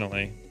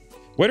 unfortunately.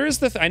 Where is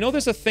the... I know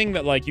there's a thing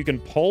that, like, you can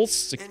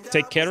pulse to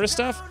take care of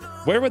stuff.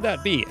 Where would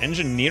that be?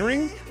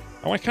 Engineering?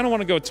 Oh, I kind of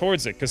want to go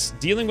towards it, because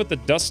dealing with the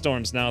dust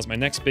storms now is my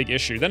next big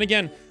issue. Then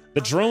again,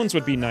 the drones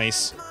would be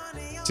nice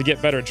to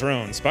get better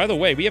drones. By the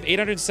way, we have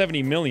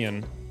 870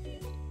 million,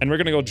 and we're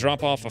going to go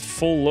drop off a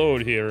full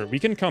load here. We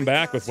can come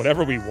back with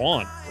whatever we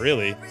want,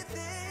 really.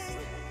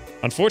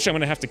 Unfortunately, I'm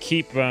going to have to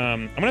keep...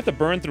 I'm going to have to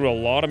burn through a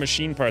lot of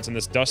machine parts in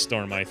this dust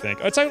storm, I think.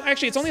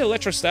 Actually, it's only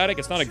electrostatic.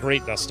 It's not a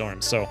great dust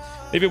storm, so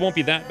maybe it won't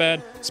be that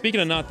bad. Speaking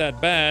of not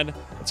that bad,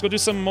 let's go do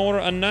some more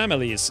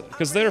anomalies,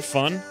 because they're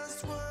fun.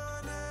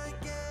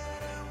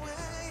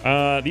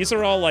 These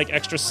are all, like,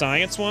 extra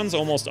science ones,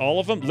 almost all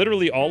of them.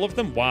 Literally all of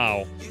them.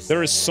 Wow.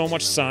 There is so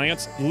much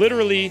science.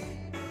 Literally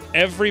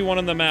every one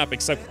on the map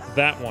except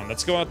that one.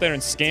 Let's go out there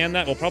and scan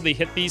that. We'll probably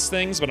hit these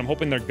things, but I'm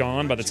hoping they're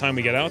gone by the time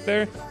we get out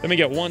there. Then we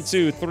get 1,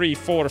 2, 3,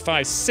 4,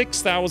 5,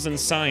 6,000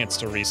 science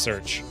to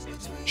research.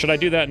 Should I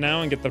do that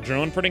now and get the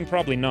drone printing?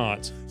 Probably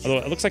not. Although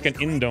it looks like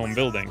an in-dome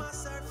building.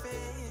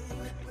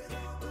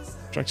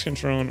 Trucks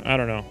control, I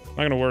don't know. I'm not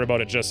going to worry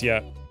about it just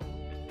yet.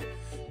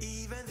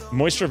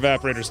 Moisture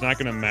evaporator is not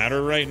going to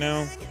matter right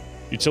now.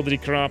 Utility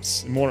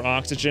crops, more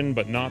oxygen,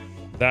 but not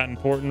that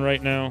important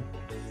right now.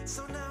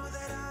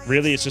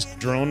 Really, it's just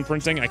drone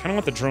printing. I kind of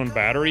want the drone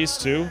batteries,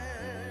 too.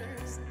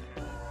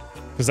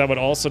 Because that would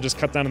also just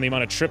cut down on the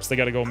amount of trips they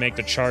got to go make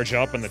to charge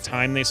up and the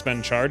time they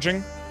spend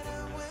charging.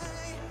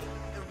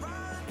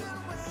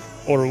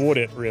 Or would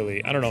it,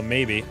 really? I don't know,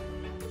 maybe.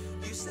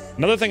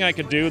 Another thing I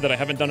could do that I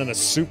haven't done in a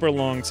super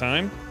long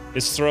time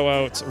is throw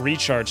out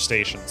recharge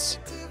stations.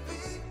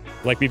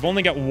 Like, we've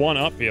only got one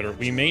up here.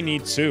 We may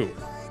need 2.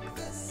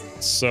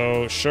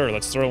 So, sure,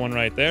 let's throw one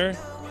right there.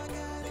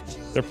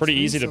 They're pretty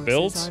easy to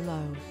build.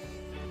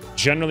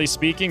 Generally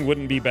speaking,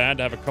 wouldn't be bad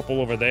to have a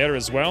couple over there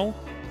as well.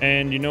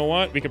 And you know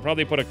what? We could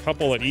probably put a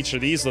couple at each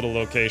of these little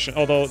locations.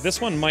 Although,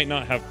 this one might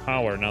not have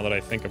power now that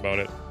I think about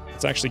it.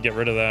 Let's actually get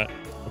rid of that.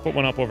 I'll put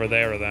one up over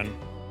there then.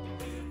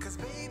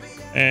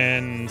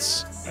 And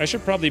I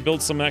should probably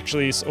build some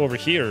actually over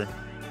here,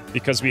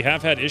 because we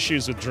have had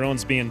issues with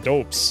drones being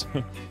dopes.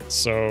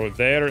 So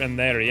there and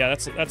there, yeah,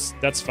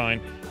 that's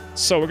fine.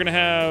 So we're gonna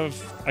have...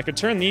 I could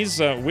turn these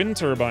wind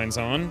turbines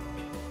on.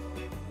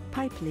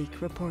 Pipe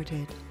leak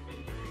reported.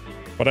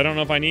 But I don't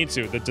know if I need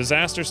to. The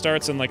disaster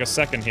starts in like a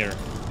second here.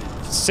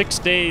 6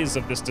 days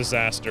of this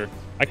disaster.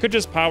 I could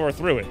just power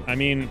through it. I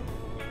mean,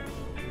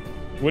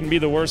 wouldn't be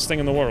the worst thing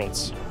in the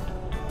world.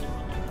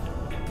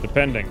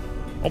 Depending.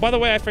 Oh, by the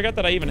way, I forgot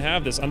that I even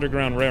have this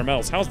underground rare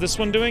metals. How's this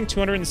one doing?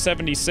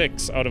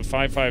 276 out of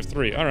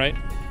 553. All right.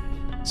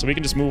 So we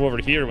can just move over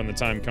here when the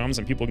time comes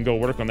and people can go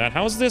work on that.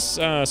 How's this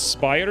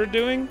spider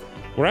doing?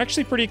 We're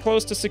actually pretty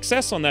close to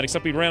success on that,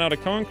 except we ran out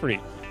of concrete.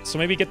 So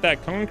maybe get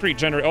that concrete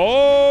generator.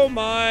 Oh,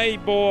 my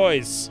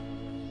boys.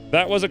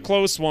 That was a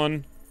close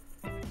one.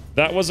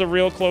 That was a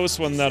real close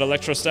one, that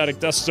electrostatic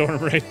dust storm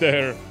right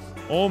there.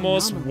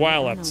 Almost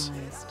walloped.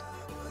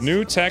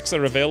 New techs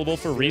are available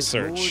for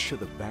research.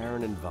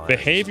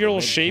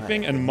 Behavioral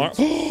shaping and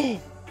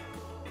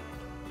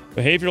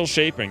behavioral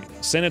shaping.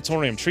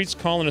 Sanatorium treats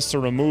colonists to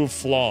remove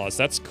flaws.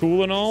 That's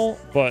cool and all,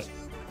 but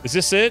is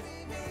this it?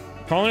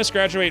 Colonists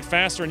graduate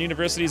faster in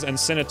universities and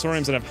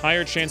sanatoriums and have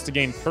higher chance to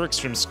gain perks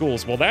from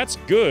schools. Well, that's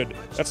good.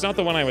 That's not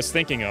the one I was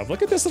thinking of.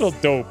 Look at this little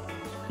dope.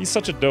 He's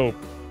such a dope.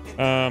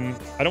 I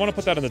don't want to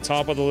put that on the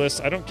top of the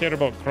list. I don't care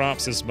about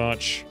crops as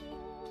much.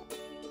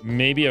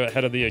 Maybe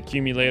ahead of the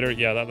accumulator.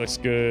 Yeah, that looks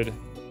good.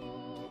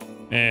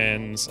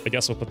 And I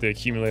guess we'll put the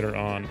accumulator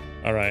on.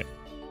 All right.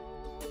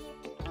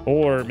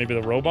 Or maybe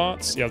the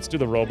robots. Yeah, let's do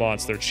the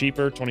robots. They're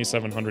cheaper.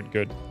 2,700.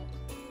 Good.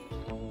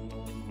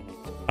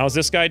 How's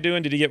this guy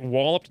doing? Did he get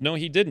walloped? No,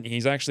 he didn't.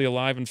 He's actually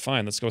alive and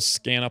fine. Let's go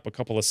scan up a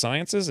couple of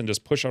sciences and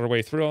just push our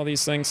way through all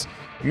these things.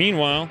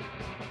 Meanwhile,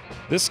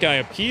 this guy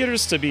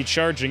appears to be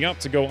charging up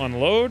to go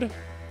unload.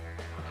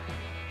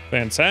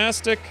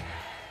 Fantastic.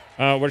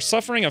 We're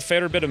suffering a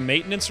fair bit of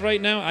maintenance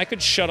right now. I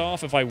could shut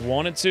off if I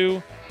wanted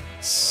to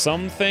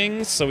some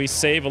things so we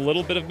save a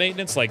little bit of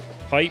maintenance, like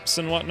pipes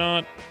and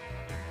whatnot.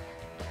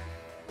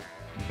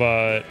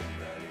 But I'm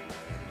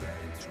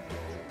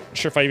not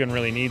sure if I even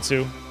really need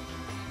to.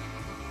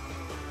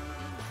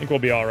 I think we'll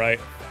be all right.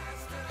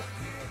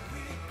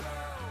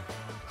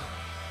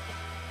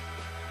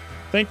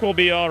 Think we'll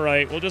be all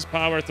right. We'll just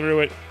power through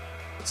it.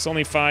 It's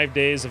only 5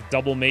 days of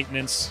double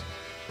maintenance.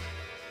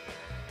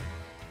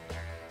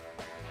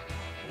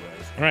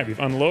 All right, we've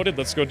unloaded.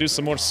 Let's go do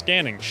some more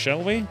scanning,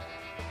 shall we?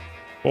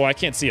 Oh, I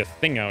can't see a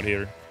thing out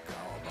here.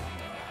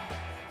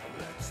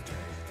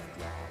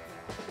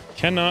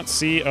 Cannot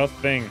see a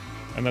thing.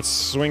 And let's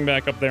swing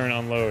back up there and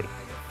unload.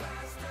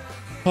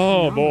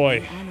 Oh,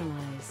 boy.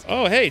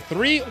 Oh, hey,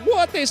 3.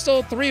 What? They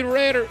stole 3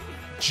 rare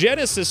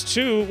Genesis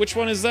 2. Which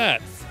one is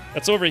that?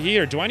 That's over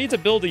here. Do I need to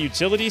build a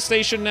utility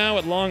station now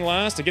at long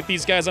last to get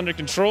these guys under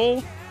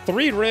control?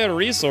 3 rare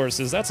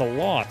resources. That's a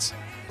lot.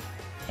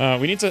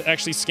 We need to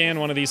actually scan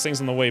one of these things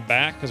on the way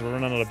back because we're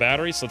running out of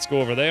batteries. So let's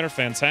go over there.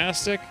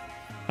 Fantastic.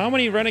 How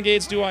many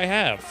renegades do I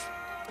have?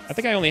 I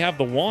think I only have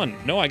the 1.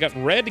 No, I got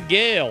Red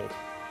Gale.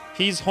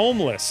 He's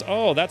homeless.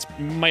 Oh, that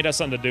might have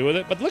something to do with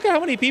it. But look at how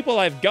many people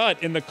I've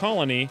got in the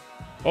colony.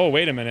 Oh,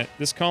 wait a minute.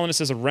 This colonist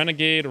is a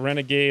renegade,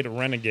 renegade,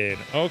 renegade.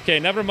 Okay,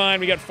 never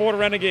mind. We got 4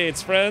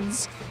 renegades,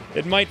 friends.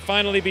 It might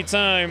finally be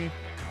time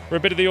for a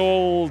bit of the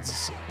old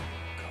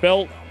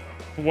belt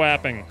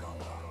whapping.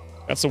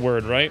 That's a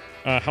word, right?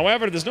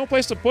 However, there's no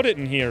place to put it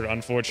in here,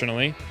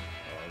 unfortunately.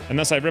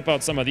 Unless I rip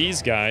out some of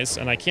these guys,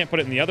 and I can't put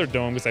it in the other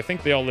dome because I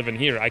think they all live in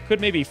here. I could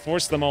maybe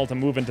force them all to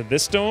move into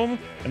this dome,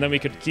 and then we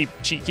could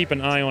keep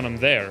an eye on them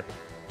there,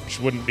 which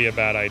wouldn't be a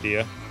bad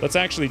idea. Let's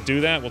actually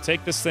do that. We'll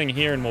take this thing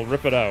here and we'll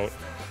rip it out.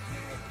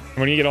 And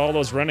we're gonna get all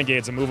those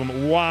renegades and move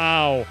them.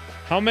 Wow!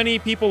 How many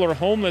people are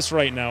homeless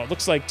right now? It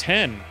looks like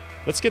 10.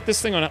 Let's get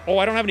this thing on. Oh,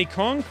 I don't have any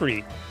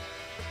concrete.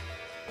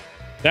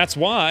 That's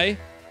why.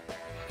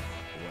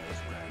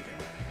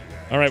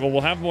 All right, well,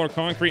 we'll have more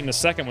concrete in a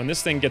second when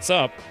this thing gets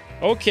up.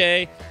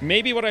 Okay,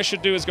 maybe what I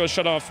should do is go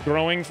shut off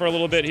growing for a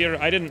little bit here.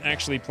 I didn't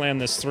actually plan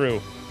this through.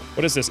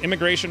 What is this?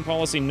 Immigration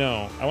policy?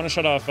 No. I want to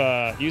shut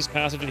off use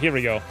passage. Here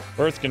we go.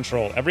 Birth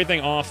control. Everything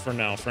off for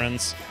now,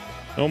 friends.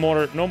 No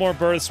more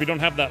births. We don't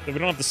have that. We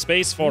don't have the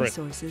space for it.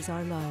 Resources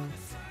are low.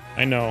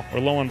 I know.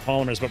 We're low on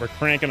polymers, but we're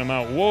cranking them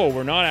out. Whoa,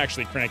 we're not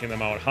actually cranking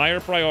them out. Higher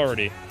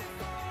priority.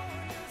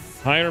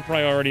 Higher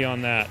priority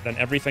on that than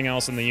everything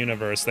else in the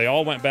universe. They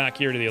all went back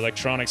here to the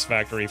electronics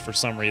factory for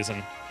some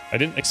reason. I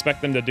didn't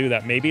expect them to do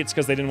that. Maybe it's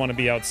because they didn't want to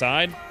be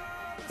outside,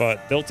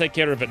 but they'll take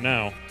care of it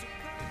now.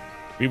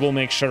 We will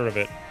make sure of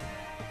it.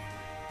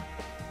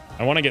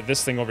 I want to get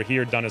this thing over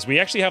here done. As we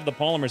actually have the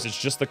polymers, it's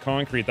just the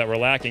concrete that we're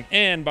lacking.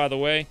 And, by the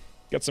way,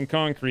 got some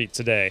concrete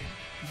today.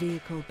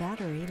 Vehicle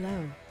battery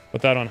low.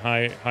 Put that on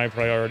high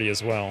priority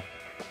as well.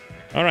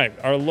 All right,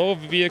 our low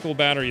vehicle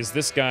battery is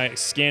this guy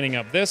scanning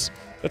up this.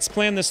 Let's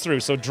plan this through.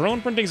 So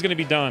drone printing is going to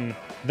be done.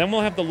 Then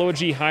we'll have the low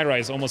G high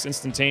rise almost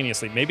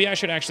instantaneously. Maybe I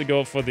should actually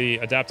go for the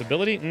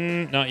adaptability.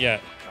 Not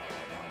yet.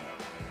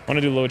 I want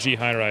to do low G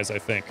high rise, I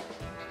think.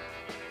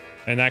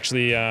 And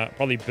actually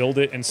probably build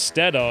it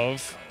instead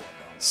of,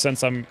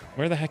 since I'm,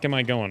 where the heck am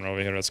I going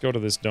over here? Let's go to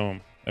this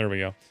dome. There we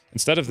go.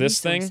 Instead of this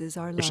thing,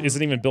 which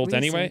isn't even built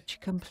anyway.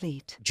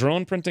 Complete.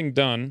 Drone printing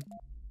done.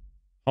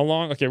 How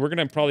long? Okay, we're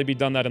going to probably be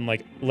done that in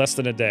like less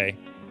than a day.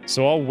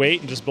 So I'll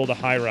wait and just build a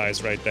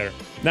high-rise right there.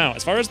 Now,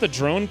 as far as the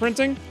drone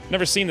printing,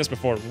 never seen this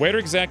before. Where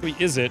exactly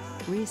is it?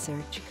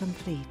 Research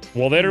complete.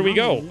 Well, there we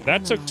go.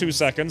 That took 2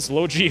 seconds.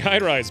 Low G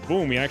high-rise.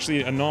 Boom, we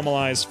actually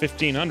anomalized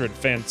 1,500.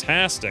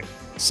 Fantastic.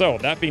 So,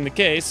 that being the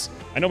case,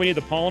 I know we need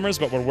the polymers,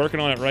 but we're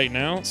working on it right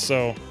now.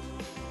 So,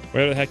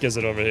 where the heck is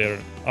it over here?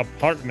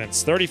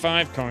 Apartments.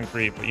 35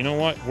 concrete. But you know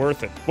what?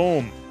 Worth it.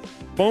 Boom.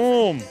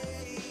 Boom.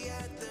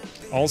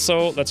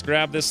 Also, let's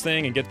grab this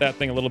thing and get that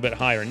thing a little bit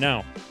higher.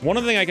 Now, one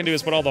other thing I can do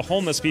is put all the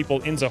homeless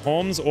people into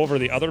homes over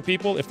the other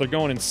people. If they're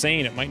going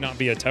insane, it might not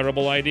be a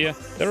terrible idea.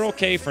 They're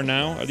okay for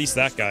now. At least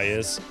that guy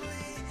is.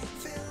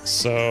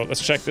 So,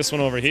 let's check this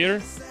one over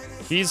here.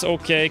 He's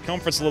okay.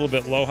 Comfort's a little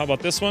bit low. How about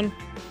this one?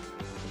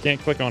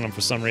 Can't click on him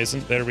for some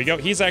reason. There we go.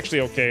 He's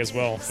actually okay as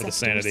well for the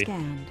sanity.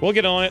 Scanned. We'll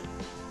get on it.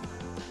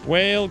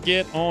 We'll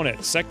get on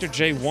it. Sector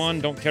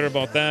J1, don't care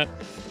about that.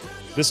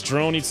 This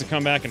drone needs to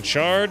come back and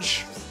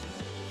charge.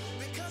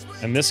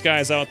 And this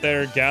guy's out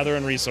there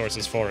gathering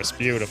resources for us.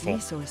 Beautiful.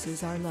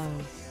 Resources are low.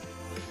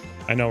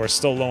 I know we're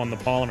still low on the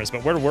polymers,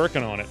 but we're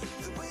working on it.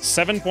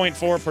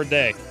 7.4 per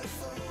day.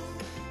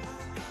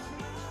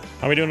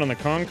 How are we doing on the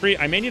concrete?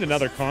 I may need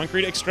another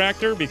concrete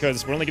extractor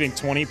because we're only getting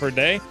 20 per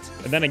day.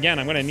 And then again,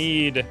 I'm going to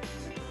need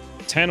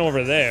 10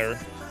 over there.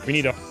 We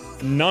need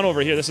none over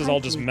here. This is all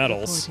just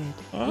metals.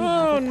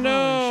 Oh,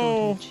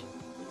 no.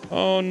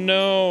 Oh,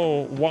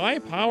 no. Why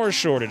power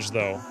shortage,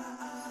 though?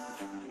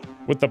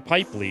 With the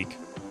pipe leak.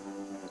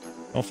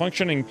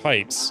 Malfunctioning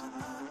pipes.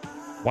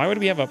 Why would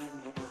we have a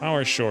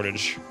power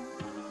shortage?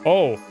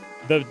 Oh,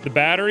 the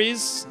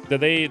batteries,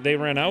 they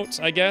ran out,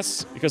 I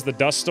guess, because the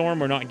dust storm,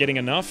 we're not getting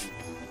enough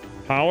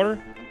power.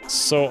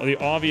 So the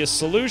obvious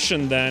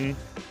solution then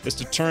is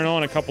to turn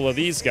on a couple of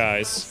these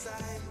guys,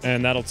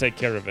 and that'll take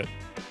care of it.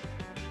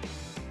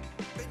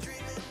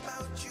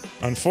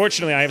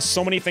 Unfortunately, I have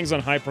so many things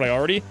on high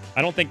priority,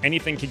 I don't think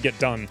anything can get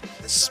done.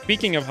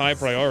 Speaking of high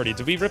priority,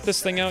 did we rip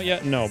this thing out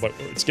yet? No, but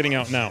it's getting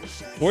out now.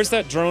 Where's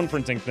that drone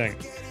printing thing?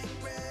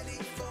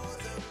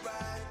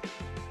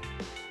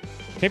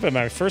 Okay, but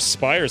my first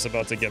Spire's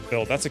about to get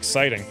built. That's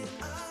exciting.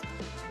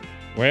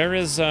 Where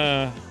is,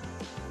 drone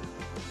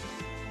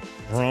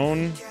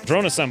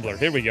assembler?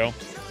 Here we go.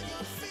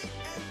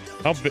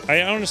 I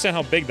don't understand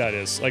how big that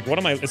is. Like, what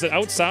am I... Is it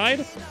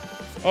outside?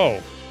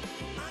 Oh.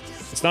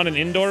 It's not an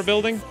indoor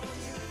building?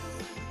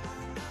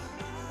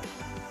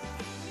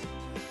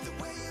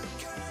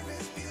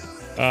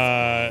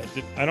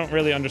 I don't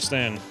really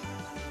understand.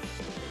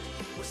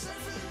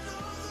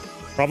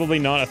 Probably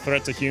not a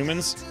threat to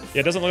humans.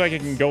 Yeah, it doesn't look like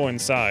it can go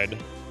inside.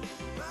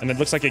 And it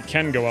looks like it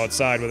can go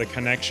outside with a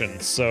connection,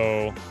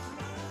 so...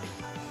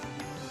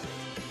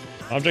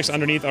 Objects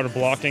underneath are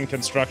blocking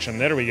construction.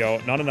 There we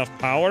go. Not enough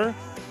power.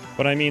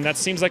 But I mean, that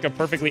seems like a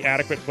perfectly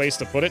adequate place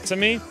to put it to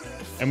me.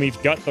 And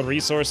we've got the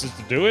resources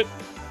to do it.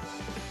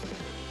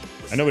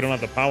 I know we don't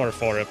have the power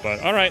for it,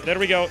 but... Alright, there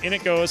we go. In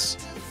it goes.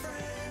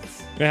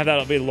 I'm gonna have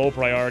that be low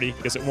priority,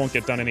 because it won't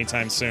get done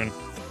anytime soon.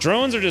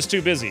 Drones are just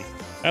too busy.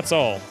 That's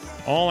all.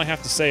 All I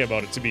have to say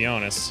about it, to be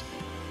honest.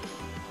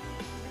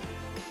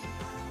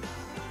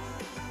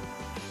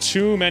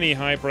 Too many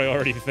high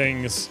priority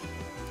things.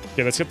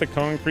 Okay, let's get the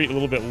concrete a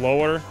little bit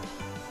lower.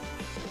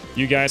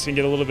 You guys can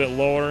get a little bit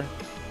lower.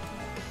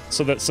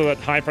 So that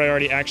high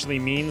priority actually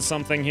means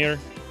something here.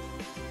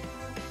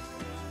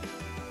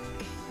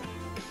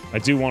 I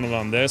do want it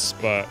on this,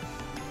 but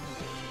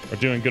we're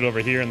doing good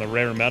over here in the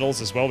rare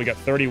metals as well. We got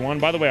 31.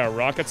 By the way, our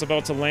rocket's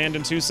about to land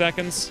in 2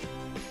 seconds.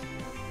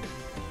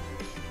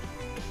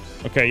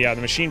 Okay, yeah,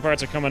 the machine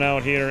parts are coming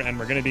out here, and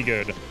we're going to be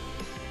good.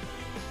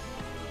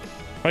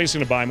 Probably just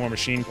going to buy more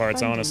machine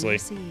parts, honestly.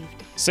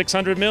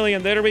 600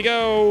 million, there we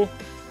go!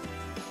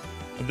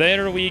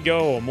 There we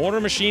go. More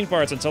machine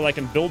parts until I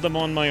can build them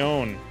on my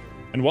own.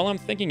 And while I'm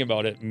thinking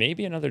about it,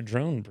 maybe another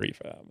drone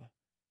prefab.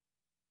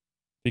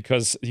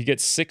 Because you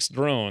get 6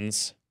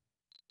 drones.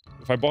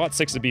 If I bought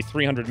 6, it'd be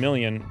 300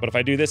 million, but if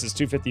I do this, it's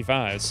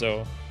 255,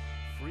 so...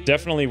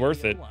 Definitely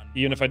worth it,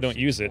 even if I don't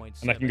use it.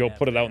 And I can go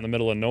put it out in the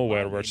middle of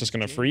nowhere where it's just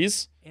going to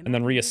freeze, and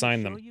then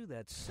reassign them.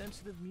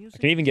 I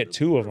can even get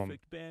 2 of them.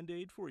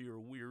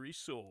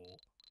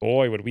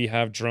 Boy, would we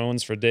have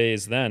drones for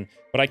days then.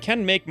 But I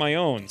can make my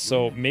own,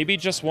 so maybe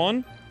just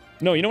 1?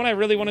 No, you know what I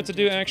really wanted to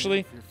do,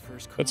 actually?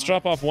 Let's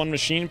drop off 1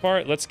 machine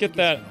part. Let's get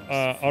that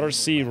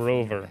RC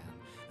rover.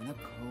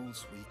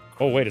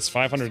 Oh, wait, it's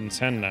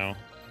 510 now.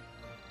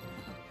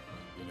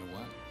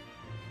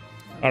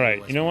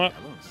 Alright, you know what?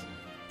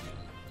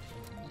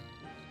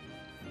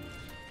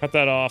 Cut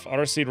that off,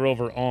 RC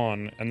rover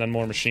on, and then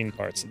more machine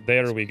parts.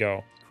 There we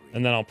go.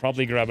 And then I'll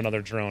probably grab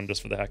another drone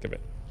just for the heck of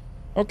it.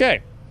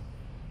 Okay.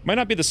 Might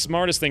not be the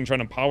smartest thing trying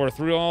to power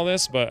through all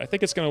this, but I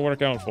think it's going to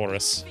work out for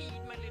us.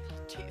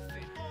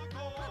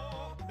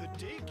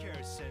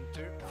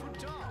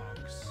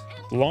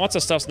 Lots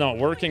of stuff's not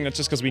working. That's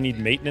just because we need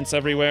maintenance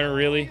everywhere,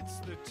 really.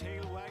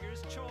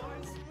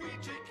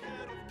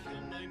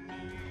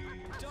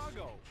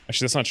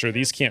 Actually, that's not true.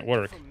 These can't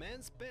work.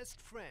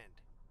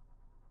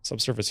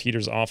 Subsurface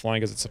heater's offline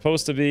because it's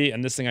supposed to be,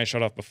 and this thing I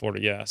shut off before,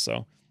 yeah,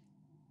 so...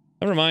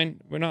 Never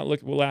mind. We're not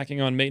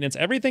lacking on maintenance.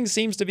 Everything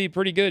seems to be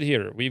pretty good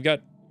here. We've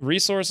got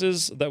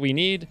resources that we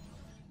need.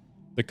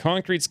 The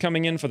concrete's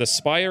coming in for the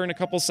spire in a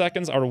couple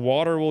seconds. Our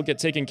water will get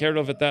taken care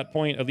of at that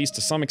point, at least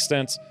to some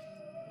extent.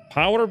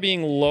 Power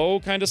being low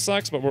kind of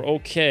sucks, but we're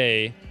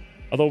okay.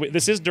 Although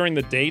this is during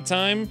the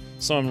daytime,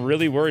 so I'm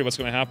really worried what's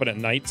going to happen at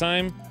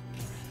nighttime.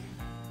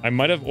 I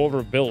might have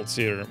overbuilt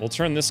here. We'll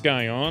turn this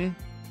guy on.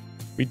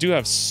 We do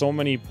have so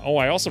many... Oh,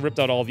 I also ripped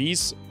out all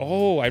these.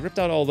 Oh, I ripped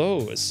out all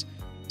those.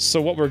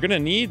 So what we're going to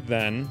need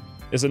then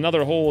is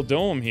another whole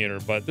dome here.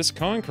 But this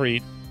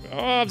concrete... Oh,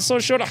 I'm so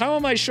short. How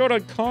am I short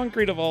on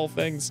concrete of all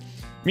things?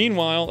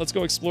 Meanwhile, let's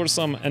go explore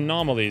some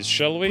anomalies,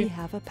 shall we? We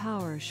have a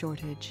power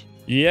shortage.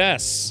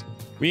 Yes.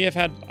 We have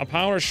had a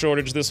power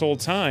shortage this whole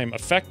time,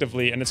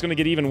 effectively, and it's going to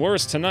get even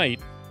worse tonight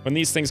when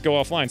these things go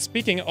offline.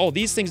 Speaking... Oh,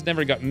 these things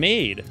never got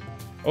made.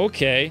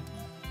 Okay.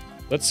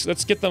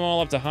 Let's get them all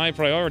up to high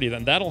priority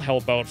then. That'll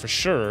help out for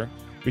sure.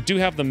 We do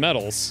have the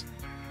metals.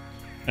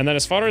 And then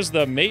as far as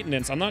the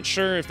maintenance, I'm not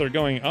sure if they're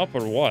going up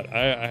or what.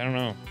 I don't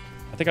know.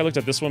 I think I looked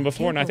at this one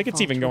before, and I think it's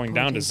even going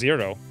down to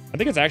 0. I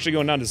think it's actually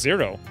going down to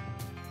 0.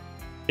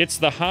 It's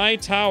the high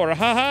tower.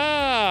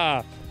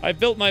 Ha-ha! I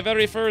built my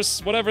very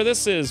first, whatever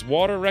this is,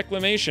 water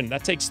reclamation.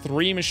 That takes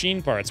 3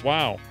 machine parts.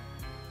 Wow.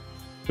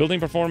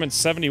 Building performance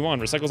 71.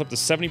 Recycles up to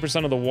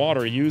 70% of the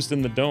water used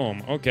in the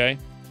dome. Okay.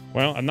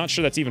 Well, I'm not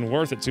sure that's even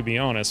worth it, to be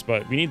honest,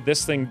 but we need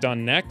this thing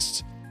done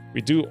next. We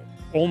do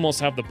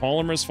almost have the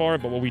polymers for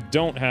it, but what we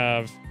don't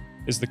have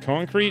is the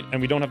concrete, and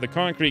we don't have the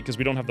concrete because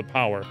we don't have the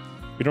power.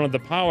 We don't have the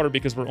power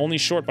because we're only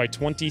short by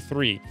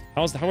 23.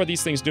 How are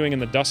these things doing in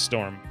the dust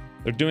storm?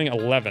 They're doing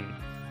 11.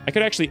 I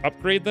could actually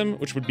upgrade them,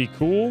 which would be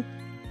cool,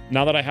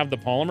 now that I have the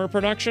polymer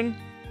production,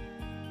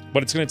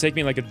 but it's going to take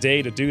me like a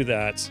day to do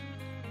that,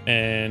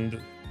 and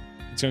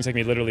it's going to take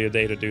me literally a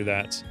day to do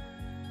that.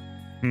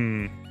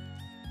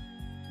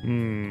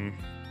 I'm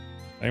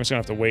just gonna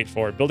have to wait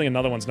for it. Building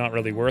another one's not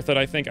really worth it,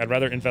 I think. I'd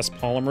rather invest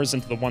polymers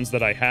into the ones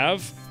that I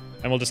have,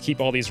 and we'll just keep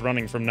all these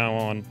running from now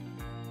on.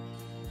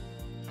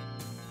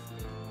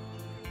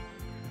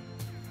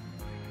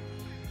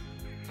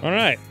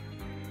 Alright.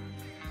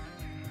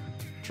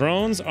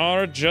 Drones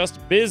are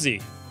just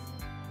busy.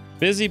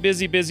 Busy,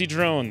 busy, busy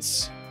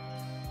drones.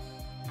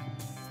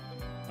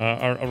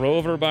 A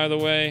rover, by the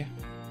way,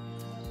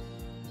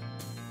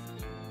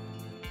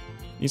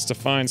 needs to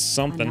find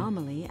something.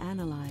 Anomaly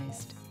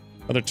analyzed.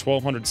 Another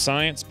 1200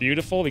 science.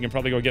 Beautiful. We can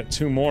probably go get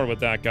 2 more with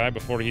that guy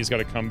before he's got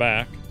to come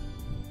back.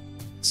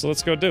 So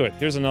let's go do it.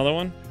 Here's another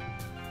one.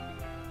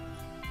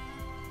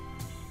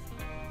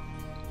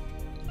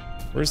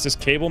 Where's this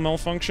cable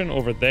malfunction?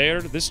 Over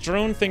there. This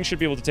drone thing should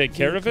be able to take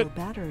care of it.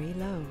 Battery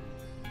low.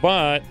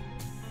 But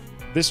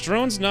this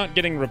drone's not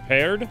getting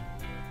repaired.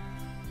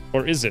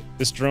 Or is it?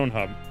 This drone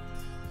hub.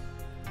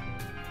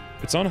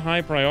 It's on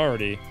high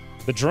priority.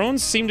 The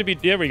drones seem to be...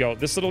 There we go.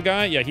 This little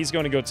guy, yeah, he's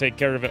going to go take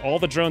care of it. All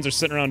the drones are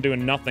sitting around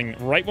doing nothing.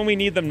 Right when we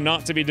need them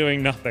not to be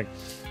doing nothing.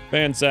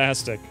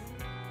 Fantastic.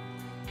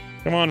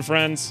 Come on,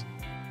 friends.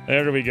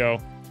 There we go.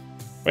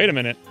 Wait a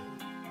minute.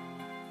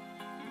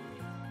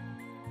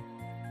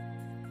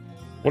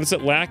 What is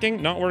it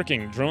lacking? Not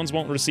working. Drones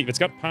won't receive. It's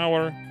got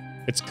power.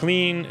 It's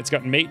clean. It's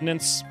got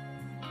maintenance.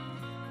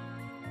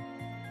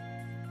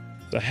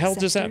 The hell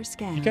does that...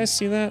 You guys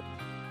see that?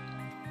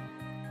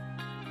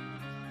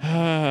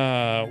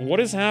 What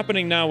is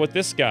happening now with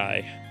this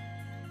guy?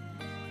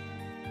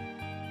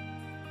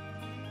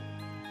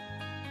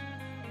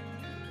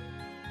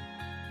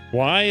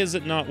 Why is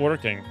it not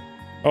working?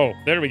 Oh,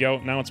 there we go.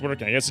 Now it's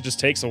working. I guess it just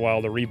takes a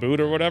while to reboot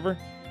or whatever.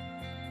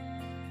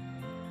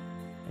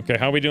 Okay,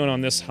 how are we doing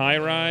on this high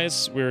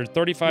rise? We're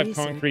 35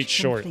 Research concrete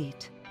short.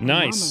 complete.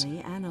 Nice.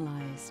 Anomaly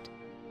analyzed.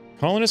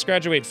 Colonists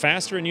graduate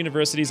faster in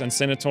universities and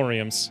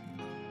sanatoriums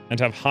and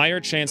have higher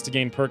chance to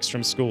gain perks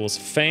from schools.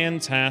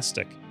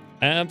 Fantastic.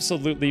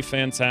 Absolutely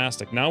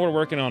fantastic. Now we're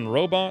working on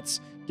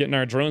robots, getting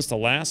our drones to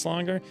last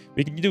longer.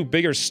 We can do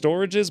bigger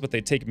storages, but they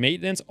take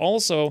maintenance.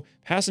 Also,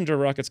 passenger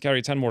rockets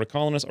carry 10 more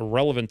colonists,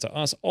 irrelevant to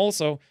us.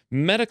 Also,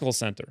 medical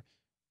center.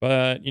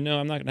 But, you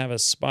know, I'm not going to have a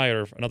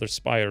spire, another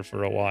spire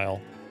for a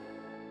while.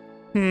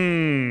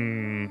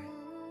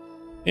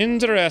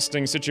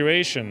 Interesting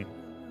situation.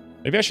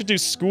 Maybe I should do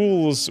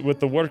schools with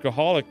the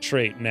workaholic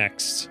trait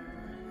next.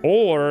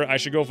 Or I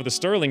should go for the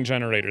Stirling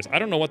generators. I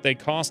don't know what they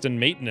cost in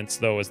maintenance,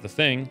 though, is the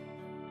thing.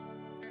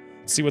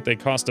 Let's see what they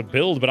cost to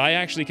build, but I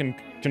actually can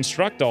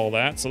construct all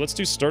that, so let's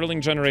do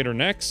Stirling generator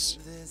next.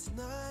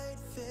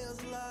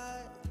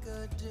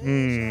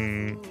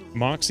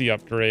 Moxie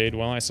upgrade,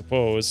 well, I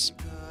suppose.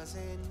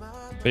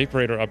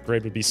 Vaporator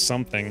upgrade would be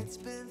something.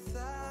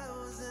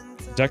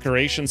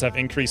 Decorations have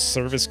increased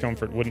service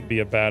comfort, wouldn't be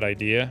a bad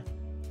idea.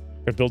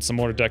 Could build some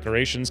more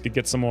decorations, could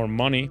get some more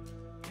money.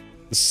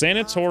 The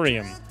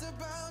sanatorium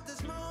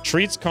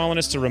treats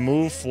colonists to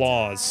remove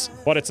flaws,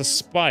 but it's a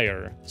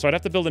spire, so I'd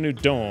have to build a new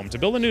dome. To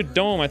build a new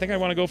dome, I think I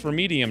want to go for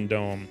medium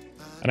dome.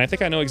 And I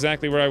think I know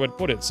exactly where I would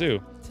put it,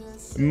 too.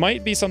 It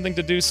might be something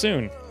to do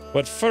soon.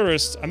 But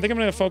first, I think I'm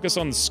going to focus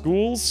on the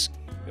schools.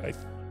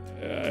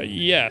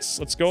 Yes,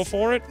 let's go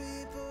for it.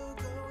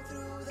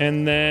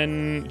 And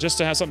then, just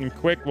to have something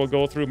quick, we'll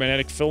go through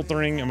magnetic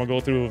filtering, and we'll go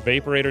through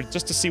Vaporator,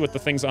 just to see what the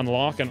things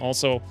unlock, and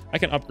also, I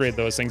can upgrade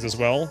those things as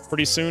well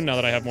pretty soon, now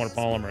that I have more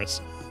polymers.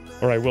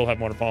 Or I will have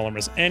more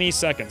polymers any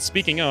second.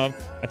 Speaking of,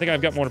 I think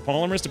I've got more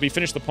polymers. Did we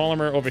finish the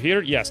polymer over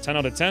here? Yes, 10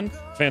 out of 10.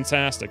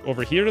 Fantastic.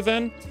 Over here,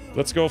 then,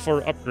 let's go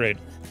for upgrade.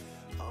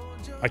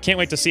 I can't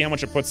wait to see how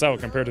much it puts out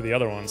compared to the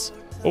other ones.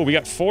 Oh, we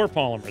got 4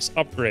 polymers.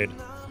 Upgrade.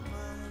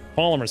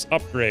 Polymers.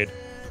 Upgrade.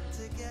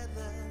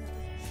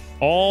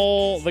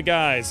 All the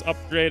guys.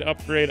 Upgrade,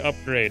 upgrade,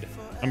 upgrade.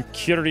 I'm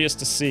curious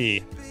to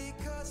see.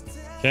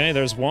 Okay,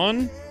 there's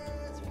one.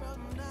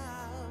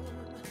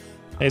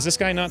 Hey, is this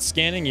guy not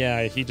scanning?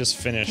 Yeah, he just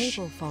finished.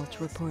 Cable fault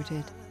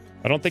reported.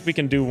 I don't think we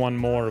can do one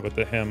more with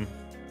him.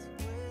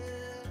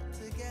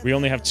 We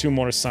only have 2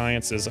 more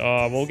sciences.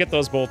 We'll get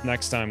those both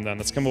next time then.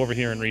 Let's come over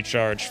here and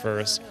recharge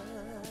first.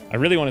 I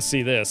really want to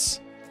see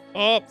this.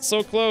 Oh,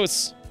 so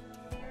close.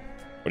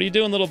 What are you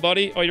doing, little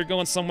buddy? Oh, you're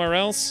going somewhere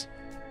else?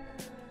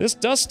 This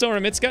dust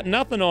storm, it's got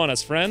nothing on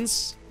us,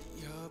 friends.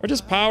 We're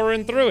just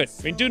powering through it.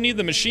 We do need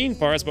the machine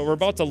parts, but we're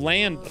about to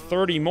land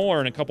 30 more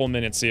in a couple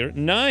minutes here.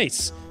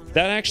 Nice.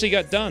 That actually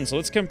got done, so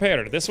let's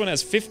compare. This one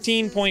has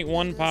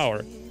 15.1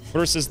 power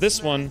versus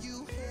this one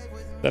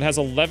that has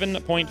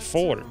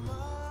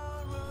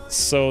 11.4.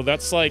 So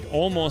that's like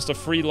almost a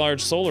free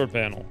large solar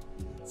panel.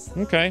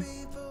 Okay.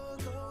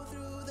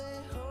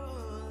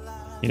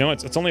 You know,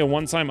 it's only a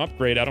one-time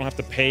upgrade. I don't have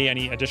to pay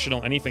any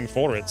additional anything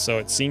for it, so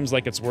it seems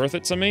like it's worth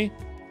it to me.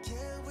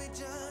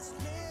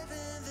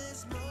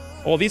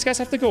 Oh, these guys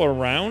have to go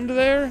around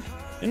there?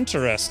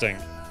 Interesting.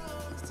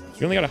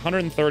 We only got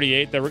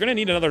 138 there. We're going to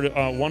need another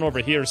one over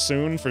here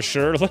soon, for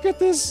sure. Look at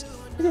this.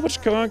 Look how much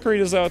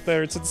concrete is out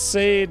there. It's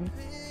insane.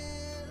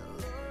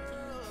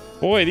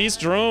 Boy, these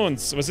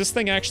drones. Was this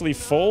thing actually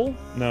full?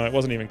 No, it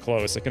wasn't even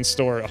close. It can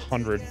store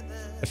 100.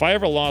 If I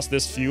ever lost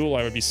this fuel,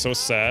 I would be so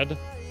sad.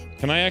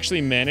 Can I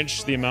actually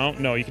manage the amount?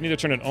 No, you can either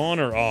turn it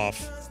on or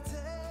off.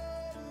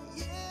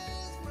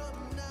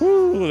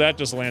 Woo, that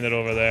just landed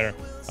over there.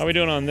 How are we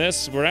doing on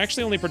this? We're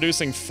actually only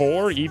producing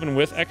 4, even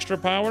with extra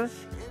power.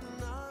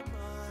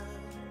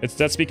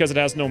 That's because it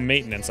has no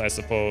maintenance, I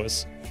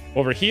suppose.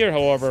 Over here,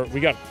 however, we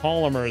got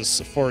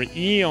polymers for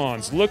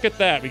eons. Look at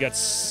that. We got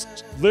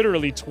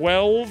literally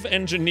 12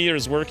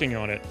 engineers working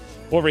on it.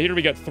 Over here,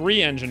 we got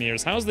 3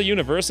 engineers. How's the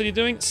university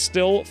doing?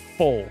 Still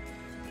full.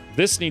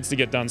 This needs to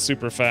get done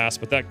super fast,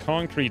 but that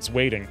concrete's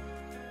waiting.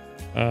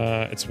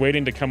 It's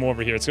waiting to come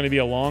over here. It's going to be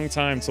a long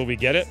time till we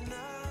get it.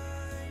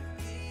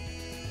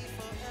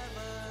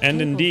 And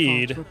Cable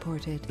indeed, fault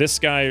reported. this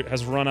guy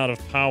has run out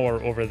of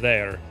power over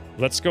there.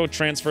 Let's go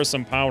transfer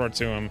some power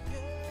to him.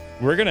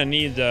 We're gonna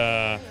need,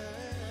 I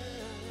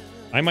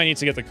might need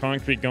to get the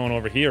concrete going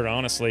over here,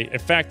 honestly. In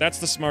fact, that's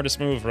the smartest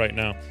move right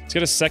now. Let's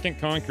get a second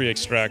concrete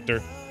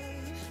extractor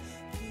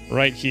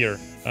right here.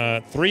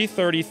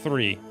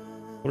 333.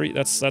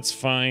 That's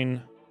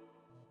fine.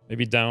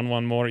 Maybe down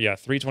one more. Yeah,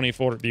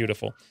 324.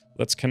 Beautiful.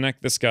 Let's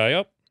connect this guy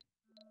up.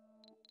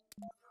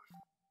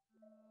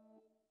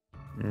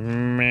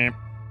 Meh.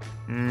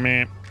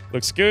 Meh.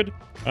 Looks good.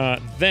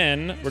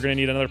 Then we're going to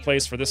need another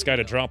place for this guy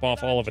to drop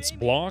off all of its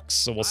blocks,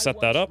 so we'll set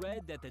that up. I once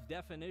read that the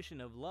definition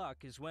of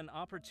luck is when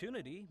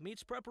opportunity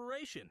meets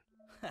preparation.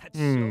 That's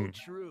so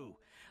true.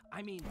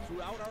 I mean,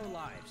 throughout our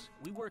lives,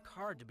 we work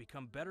hard to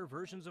become better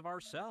versions of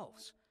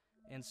ourselves.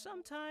 And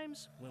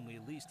sometimes, when we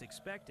least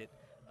expect it,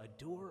 a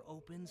door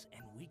opens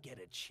and we get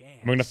a chance.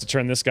 I'm going to have to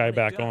turn this guy When it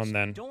back does, on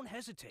then. Don't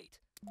hesitate.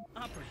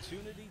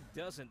 Opportunity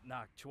doesn't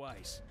knock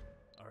twice.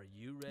 Are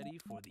you ready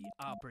for the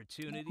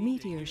opportunity? to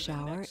Meteor hear the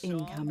shower next song?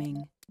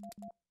 incoming.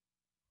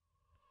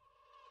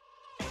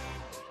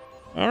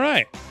 All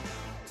right.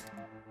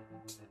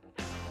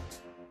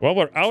 Well,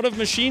 we're out of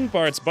machine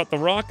parts, but the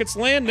rocket's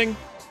landing.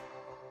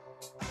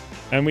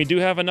 And we do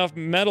have enough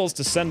metals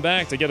to send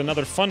back to get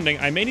another funding.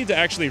 I may need to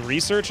actually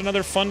research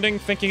another funding,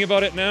 thinking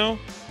about it now.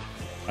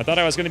 I thought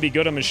I was going to be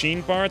good on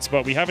machine parts,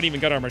 but we haven't even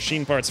got our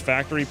machine parts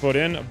factory put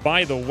in.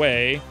 By the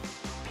way,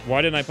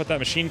 why didn't I put that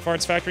machine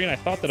parts factory in? I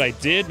thought that I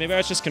did. Maybe I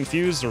was just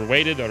confused or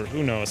waited, or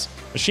who knows.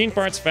 Machine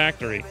parts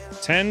factory.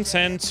 10,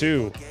 10,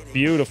 2.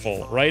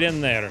 Beautiful. Right in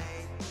there.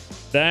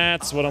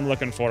 That's what I'm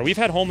looking for. We've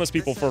had homeless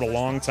people for a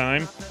long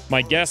time.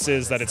 My guess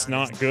is that it's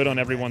not good on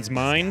everyone's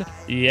mind.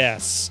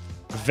 Yes.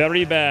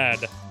 Very bad.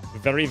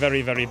 Very,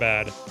 very, very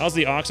bad. How's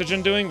the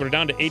oxygen doing? We're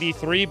down to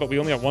 83, but we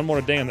only got one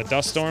more day in the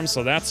dust storm,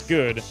 so that's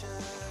good.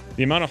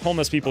 The amount of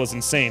homeless people is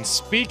insane.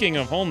 Speaking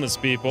of homeless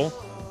people,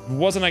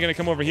 wasn't I going to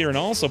come over here and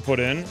also put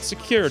in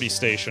security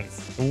station?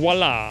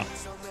 Voila.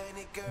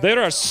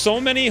 There are so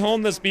many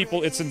homeless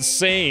people, it's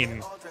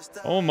insane.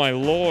 Oh my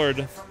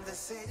lord.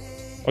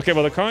 Okay,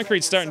 well the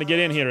concrete's starting to get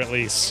in here at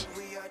least.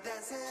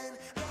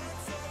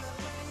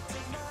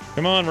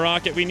 Come on,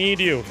 Rocket, we need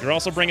you. You're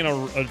also bringing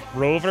a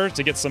rover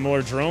to get some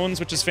more drones,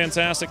 which is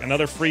fantastic.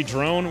 Another free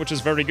drone, which is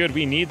very good.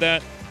 We need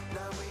that.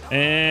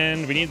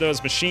 And we need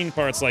those machine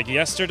parts like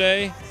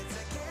yesterday.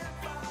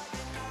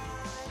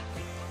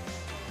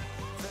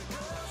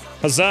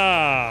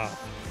 Huzzah!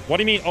 What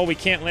do you mean? Oh, we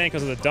can't land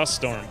because of the dust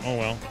storm. Oh,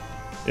 well.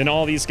 And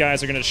all these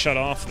guys are going to shut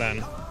off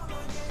then.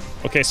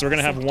 Okay, so we're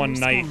going to have one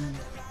night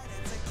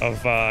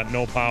of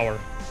no power.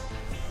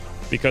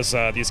 Because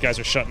these guys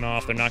are shutting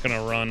off. They're not going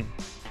to run.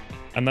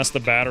 Unless the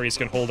batteries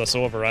can hold us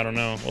over. I don't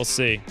know. We'll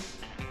see.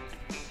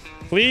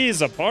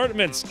 Please,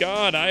 apartments.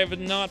 God, I have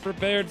not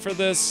prepared for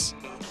this.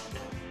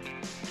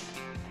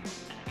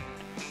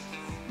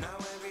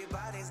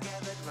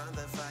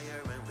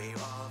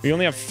 We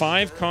only have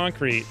 5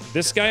 concrete.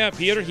 This guy up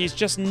here, he's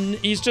just,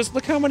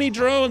 look how many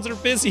drones are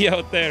busy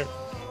out there.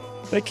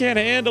 They can't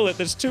handle it.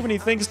 There's too many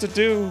things to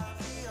do.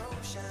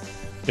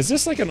 Is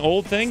this like an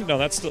old thing? No,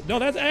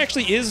 that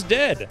actually is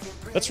dead.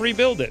 Let's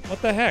rebuild it.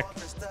 What the heck?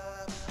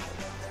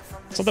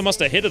 Something must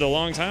have hit it a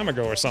long time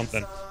ago or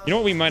something. You know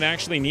what we might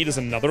actually need is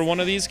another one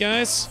of these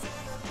guys?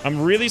 I'm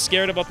really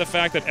scared about the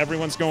fact that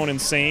everyone's going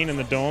insane in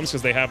the domes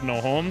because they have no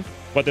home.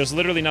 But there's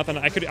literally nothing.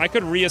 I could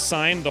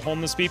reassign the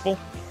homeless people,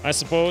 I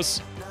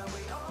suppose.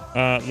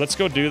 Let's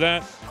go do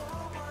that.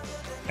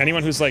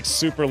 Anyone who's like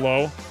super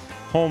low,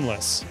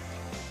 homeless.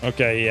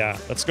 Okay, yeah.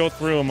 Let's go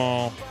through them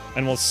all,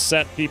 and we'll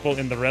set people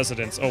in the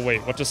residence. Oh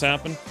wait, what just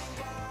happened?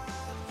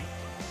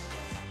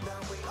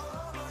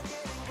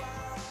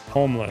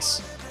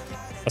 Homeless.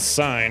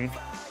 Assign.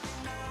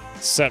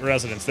 Set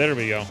residence. There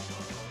we go.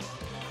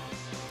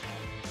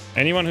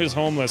 Anyone who's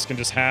homeless can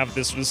just have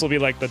this. This will be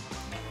like the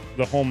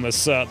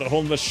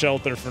homeless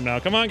shelter for now.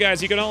 Come on,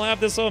 guys, you can all have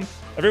this home.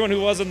 Everyone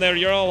who wasn't there,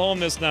 you're all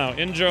homeless now.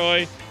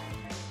 Enjoy.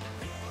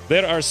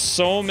 There are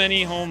so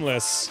many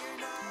homeless.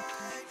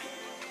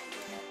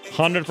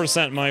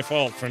 100% my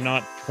fault for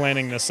not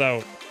planning this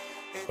out.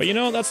 But you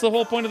know, that's the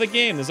whole point of the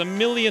game. There's a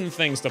million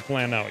things to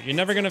plan out. You're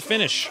never gonna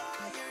finish.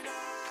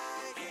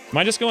 Am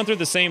I just going through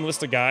the same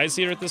list of guys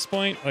here at this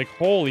point? Like,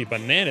 holy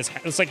bananas.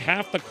 It's like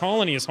half the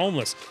colony is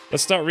homeless.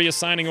 Let's start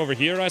reassigning over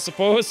here, I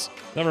suppose.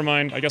 Never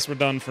mind. I guess we're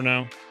done for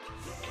now.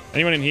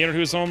 Anyone in here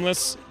who's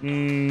homeless?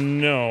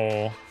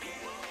 No.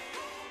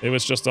 It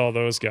was just all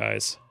those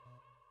guys.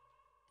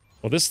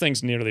 Well, this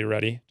thing's nearly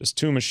ready. Just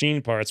 2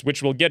 machine parts,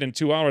 which we'll get in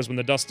 2 hours when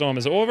the dust storm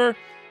is over.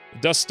 The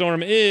dust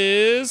storm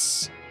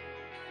is...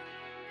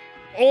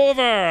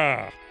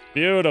 over!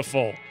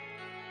 Beautiful.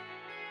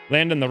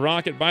 Landing the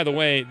rocket. By the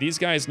way, these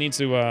guys need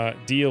to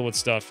deal with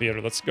stuff here.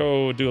 Let's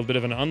go do a bit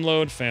of an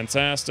unload.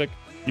 Fantastic.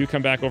 You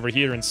come back over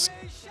here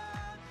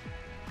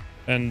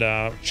and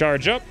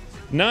charge up.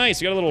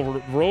 Nice. You got a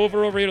little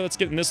rover over here. Let's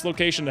get in this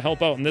location to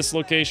help out in this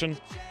location.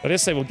 Let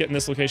us say we'll get in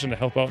this location to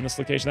help out in this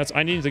location.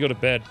 I need to go to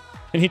bed.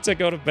 I need to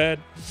go to bed.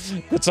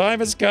 The time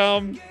has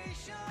come.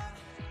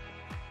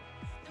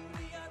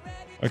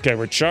 Okay,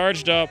 we're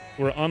charged up.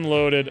 We're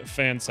unloaded.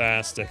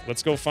 Fantastic.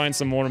 Let's go find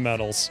some more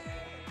metals.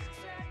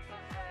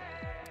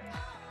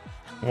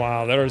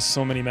 Wow, there are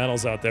so many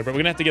metals out there, but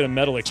we're going to have to get a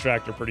metal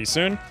extractor pretty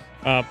soon.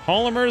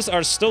 Polymers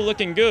are still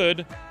looking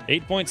good.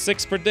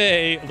 8.6 per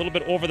day, a little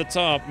bit over the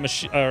top.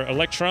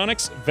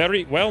 Electronics,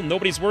 very well.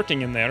 Nobody's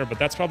working in there, but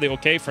that's probably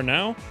okay for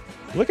now.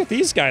 Look at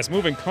these guys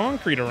moving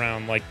concrete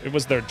around like it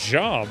was their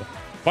job.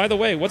 By the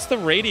way, what's the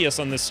radius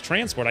on this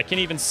transport? I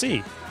can't even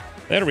see.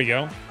 There we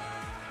go.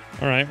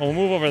 All right, we'll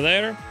move over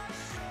there.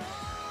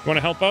 You want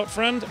to help out,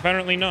 friend?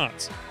 Apparently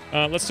not.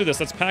 Let's do this.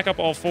 Let's pack up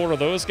all 4 of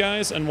those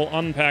guys, and we'll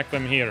unpack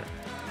them here.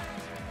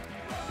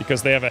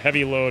 Because they have a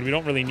heavy load. We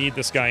don't really need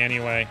this guy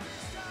anyway.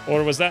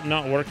 Or was that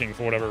not working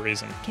for whatever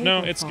reason? No,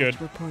 it's good.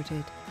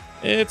 Reported.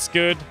 It's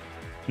good.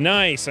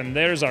 Nice, and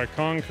there's our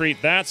concrete.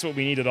 That's what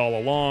we needed all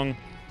along.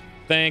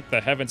 Thank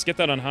the heavens. Get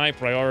that on high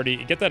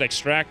priority. Get that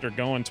extractor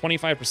going.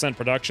 25%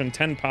 production,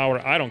 10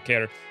 power. I don't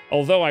care.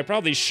 Although I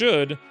probably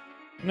should.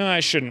 No,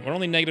 I shouldn't. We're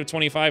only negative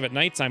 25 at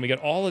nighttime. We got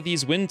all of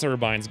these wind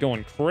turbines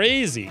going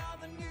crazy.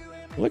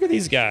 Look at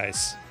these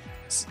guys.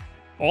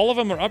 All of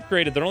them are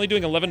upgraded. They're only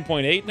doing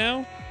 11.8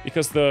 now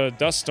because the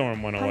dust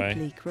storm went away.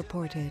 Pipe leak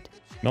reported.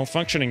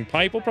 Malfunctioning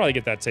pipe. We'll probably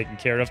get that taken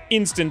care of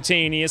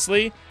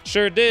instantaneously.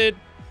 Sure did.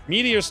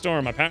 Meteor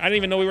storm. I didn't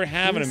even know we were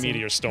having a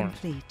meteor storm.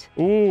 Complete.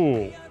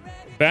 Ooh.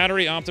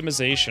 Battery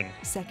optimization.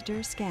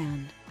 Sector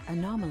scanned.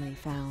 Anomaly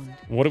found.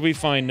 What do we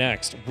find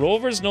next?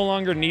 Rovers no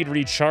longer need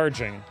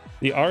recharging.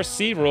 The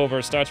RC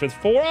rover starts with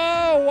 4.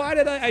 Oh, why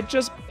did I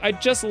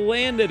just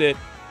landed it.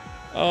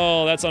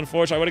 Oh, that's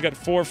unfortunate. I would have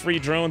got 4 free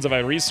drones if I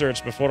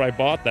researched before I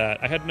bought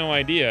that. I had no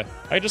idea.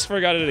 I just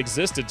forgot it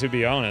existed, to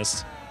be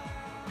honest.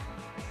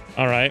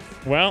 All right.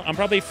 Well, I'm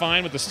probably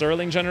fine with the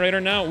Stirling generator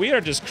now. We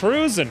are just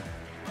cruising.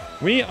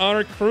 We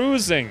are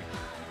cruising.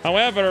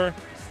 However,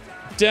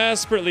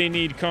 desperately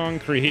need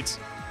concrete.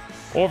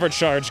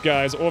 Overcharge,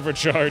 guys.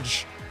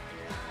 Overcharge.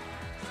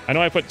 I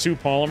know I put 2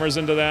 polymers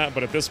into that,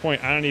 but at this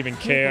point, I don't even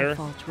care.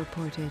 Fault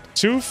reported.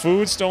 2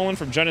 food stolen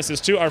from Genesis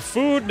 2. Our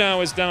food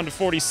now is down to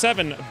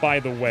 47, by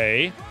the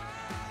way.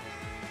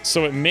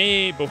 So it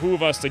may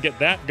behoove us to get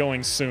that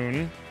going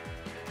soon.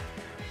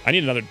 I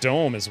need another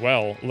dome as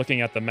well, looking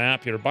at the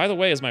map here. By the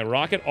way, is my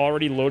rocket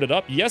already loaded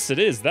up? Yes, it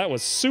is. That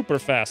was super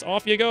fast.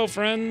 Off you go,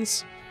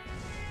 friends.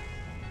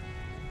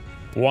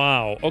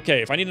 Wow.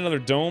 Okay, if I need another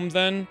dome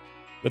then,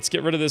 let's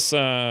get rid of this.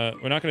 We're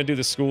not going to do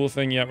the school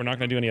thing yet. We're not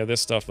going to do any of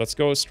this stuff. Let's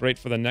go straight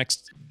for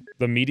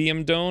the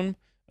medium dome,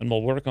 and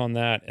we'll work on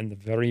that in the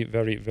very,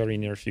 very, very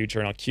near future.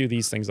 And I'll queue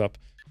these things up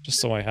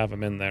just so I have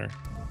them in there.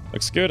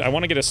 Looks good. I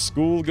want to get a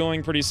school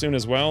going pretty soon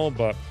as well,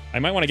 but I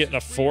might want to get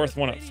a fourth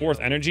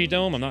energy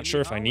dome. I'm not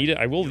sure if I need it.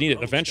 I will need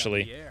it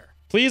eventually.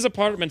 Please,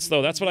 apartments,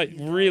 though. That's what I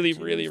really,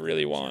 really,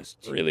 really want.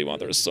 Really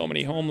want. There's so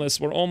many homeless.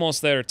 We're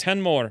almost there.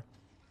 10 more.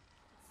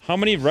 How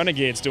many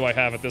renegades do I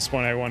have at this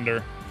point, I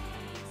wonder?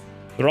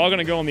 They're all going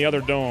to go in the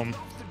other dome.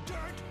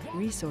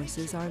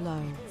 Resources are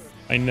low.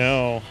 I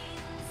know.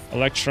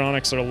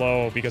 Electronics are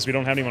low because we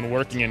don't have anyone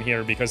working in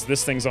here because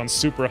this thing's on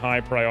super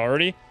high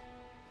priority.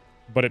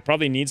 But it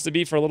probably needs to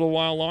be for a little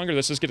while longer.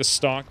 Let's just get a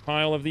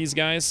stockpile of these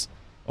guys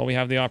while we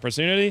have the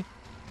opportunity.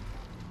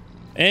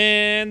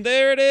 And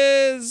there it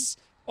is!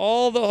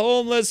 All the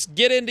homeless,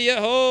 get into your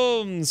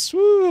homes!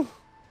 Woo!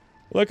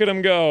 Look at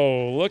them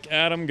go. Look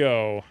at them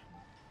go.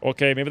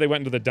 Okay, maybe they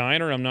went into the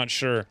diner. I'm not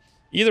sure.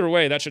 Either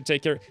way, that should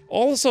take care.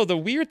 Also, the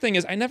weird thing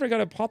is I never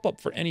got a pop-up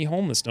for any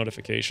homeless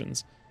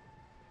notifications.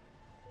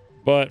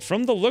 But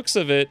from the looks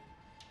of it,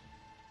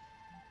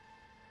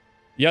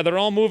 yeah, they're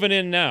all moving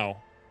in now.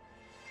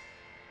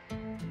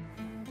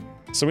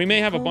 So we may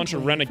have a bunch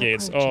of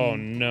renegades. Oh,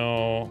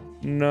 no.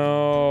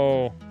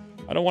 No.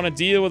 I don't want to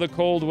deal with a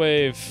cold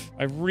wave.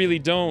 I really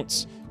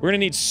don't. We're going to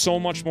need so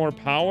much more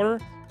power.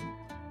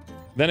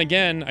 Then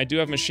again, I do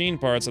have machine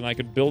parts, and I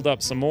could build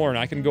up some more, and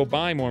I can go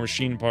buy more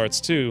machine parts,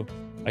 too.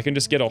 I can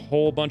just get a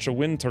whole bunch of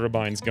wind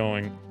turbines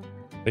going.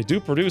 They do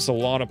produce a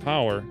lot of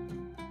power.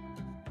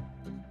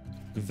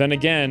 Then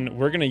again,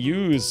 we're going to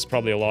use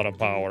probably a lot of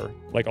power.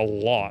 Like, a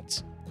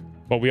lot.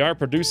 But we are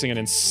producing an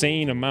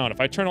insane amount.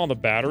 If I turn all the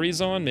batteries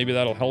on, maybe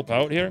that'll help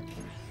out here.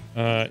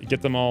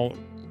 Get them all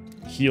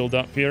healed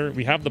up here.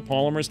 We have the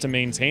polymers to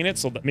maintain it,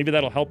 so that maybe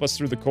that'll help us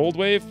through the cold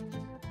wave.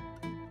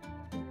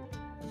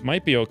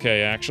 Might be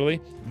okay,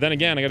 actually. Then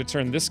again, I got to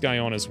turn this guy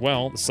on as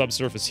well, the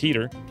subsurface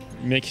heater.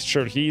 Make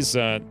sure he's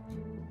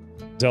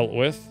dealt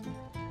with.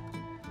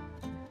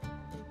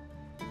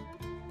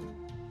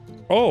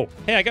 Oh,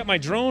 hey, I got my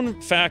drone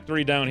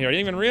factory down here. I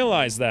didn't even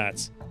realize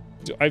that.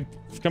 I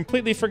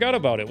completely forgot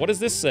about it. What does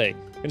this say?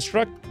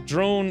 Construct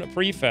drone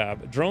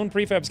prefab. Drone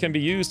prefabs can be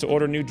used to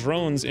order new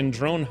drones in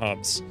drone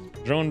hubs.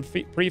 Drone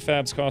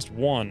prefabs cost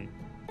 1.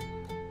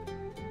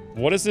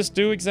 What does this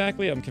do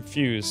exactly? I'm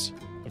confused.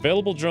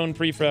 Available drone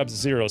prefabs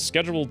 0.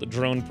 Scheduled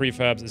drone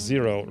prefabs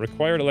 0.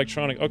 Required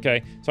electronic.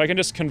 Okay, so I can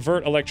just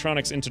convert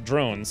electronics into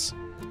drones.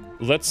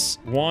 Let's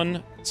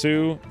 1,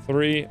 2,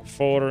 3,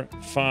 4,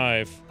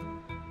 5.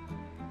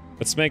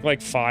 Let's make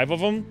like 5 of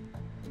them.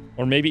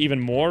 Or maybe even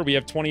more. We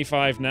have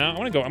 25 now.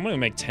 I'm gonna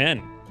make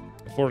 10.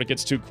 before it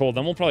gets too cold.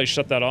 Then we'll probably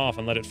shut that off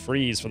and let it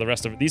freeze for the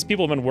rest of it. These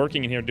people have been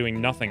working in here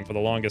doing nothing for the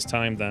longest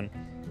time then.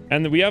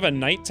 And we have a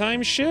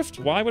nighttime shift?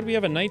 Why would we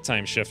have a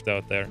nighttime shift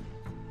out there?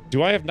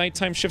 Do I have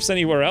nighttime shifts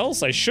anywhere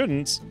else? I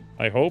shouldn't.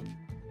 I hope.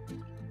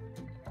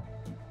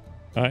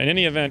 In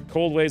any event,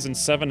 cold waves in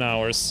 7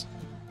 hours.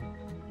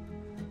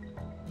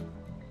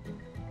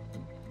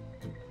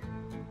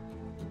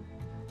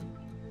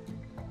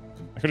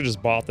 I could have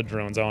just bought the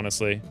drones,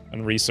 honestly,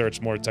 and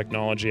researched more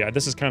technology.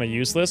 This is kind of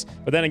useless.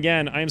 But then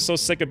again, I am so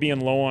sick of being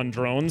low on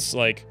drones.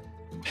 Like,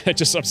 I'm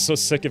so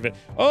sick of it.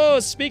 Oh,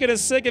 speaking of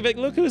sick of it,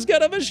 look who's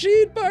got a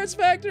machine parts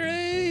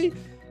factory!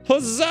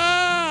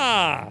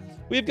 Huzzah!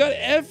 We've got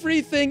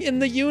everything in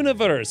the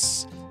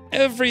universe.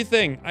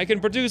 Everything. I can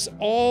produce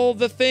all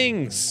the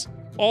things.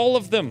 All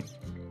of them.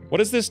 What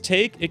does this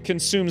take? It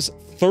consumes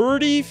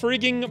 30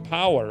 frigging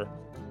power.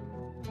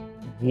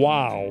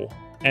 Wow.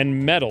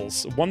 And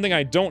metals. One thing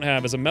I don't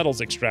have is a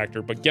metals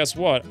extractor, but guess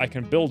what? I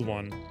can build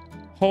one.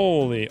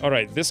 Holy.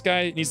 Alright, this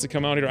guy needs to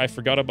come out here. I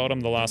forgot about him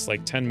the last,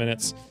 like, 10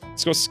 minutes.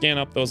 Let's go scan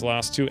up those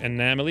last 2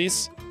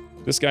 anomalies.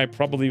 This guy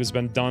probably has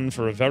been done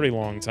for a very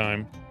long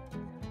time.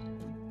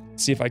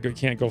 See if I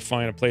can't go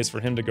find a place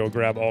for him to go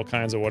grab all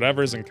kinds of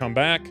whatevers and come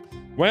back.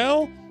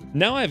 Well,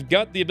 now I've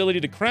got the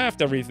ability to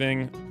craft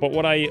everything, but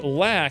what I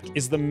lack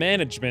is the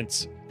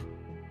management.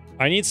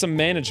 I need some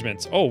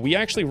management. Oh, we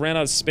actually ran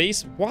out of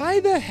space?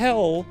 Why the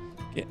hell?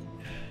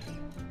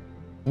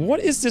 What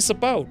is this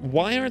about?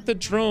 Why aren't the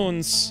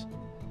drones...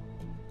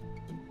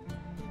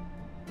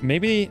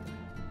 Maybe...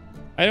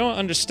 I don't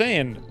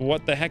understand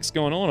what the heck's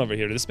going on over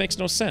here. This makes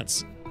no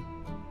sense.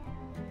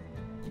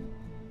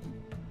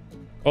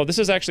 Oh, this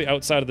is actually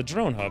outside of the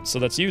drone hub, so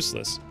that's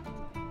useless.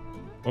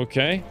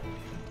 Okay.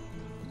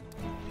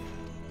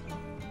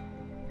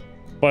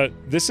 But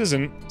this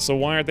isn't, so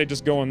why aren't they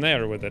just going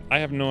there with it? I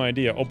have no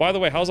idea. Oh, by the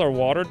way, how's our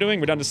water doing?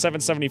 We're down to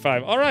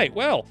 775. All right,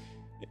 well,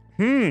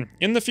 in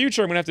the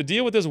future, I'm going to have to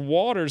deal with this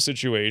water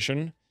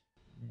situation,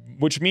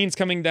 which means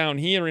coming down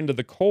here into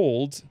the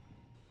cold,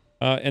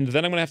 and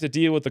then I'm going to have to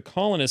deal with the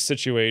colonist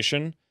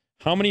situation.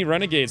 How many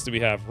renegades do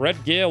we have?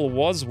 Red Gale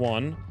was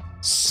 1.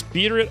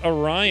 Spirit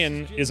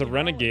Orion is a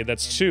renegade,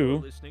 that's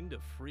 2.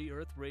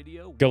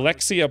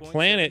 Galaxia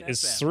Planet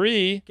is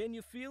 3.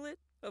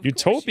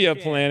 Utopia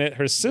Planet,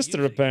 her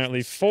sister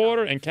apparently,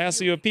 4, and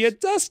Cassiopeia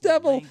Dust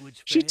Devil.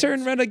 She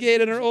turned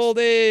renegade in her old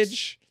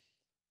age.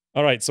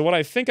 Alright, so what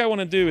I think I want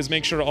to do is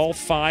make sure all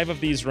 5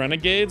 of these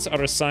renegades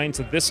are assigned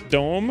to this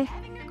dome,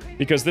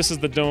 because this is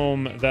the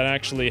dome that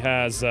actually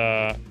has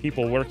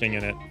people working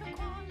in it.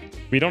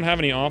 We don't have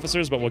any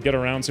officers, but we'll get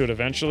around to it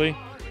eventually.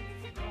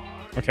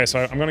 Okay, so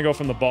I'm gonna go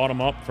from the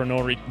bottom up for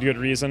no good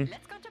reason.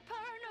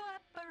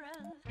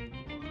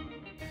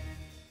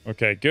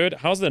 Okay, good.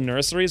 How's the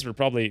nurseries?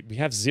 We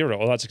have 0.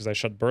 Oh, that's because I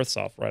shut births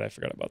off. Right, I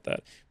forgot about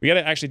that. We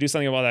gotta actually do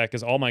something about that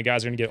because all my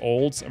guys are gonna get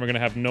old and we're gonna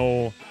have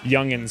no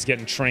youngins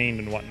getting trained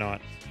and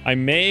whatnot. I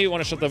may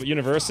want to shut the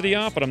university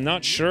off, but I'm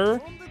not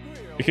sure.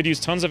 We could use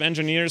tons of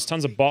engineers,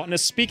 tons of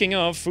botanists. Speaking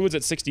of, food's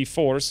at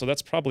 64, so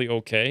that's probably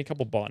okay. A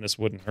couple botanists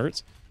wouldn't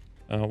hurt.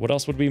 What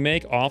else would we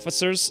make?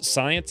 Officers,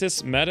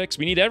 scientists, medics.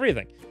 We need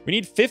everything. We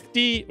need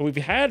 50. We've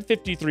had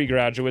 53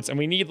 graduates, and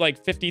we need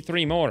like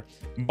 53 more.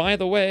 By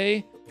the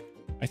way,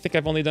 I think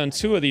I've only done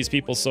 2 of these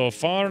people so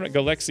far.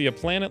 Galaxia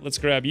Planet, let's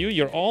grab you.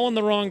 You're all in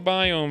the wrong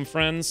biome,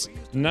 friends.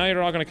 Now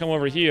you're all going to come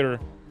over here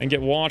and get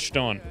watched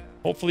on.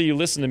 Hopefully you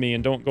listen to me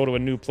and don't go to a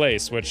new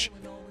place, which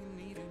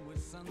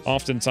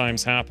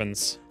oftentimes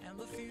happens.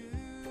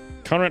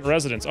 Current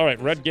residents. All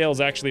right, Red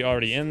Gale's actually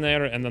already in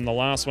there, and then the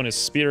last one is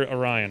Spirit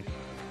Orion,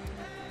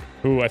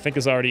 who I think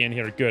is already in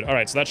here. Good. All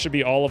right, so that should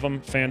be all of them.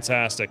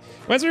 Fantastic.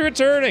 When's we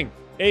returning?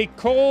 A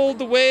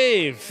cold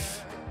wave.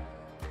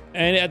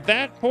 And at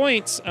that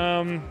point,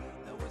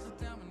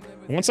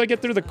 once I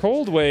get through the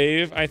cold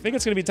wave, I think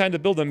it's going to be time to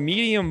build a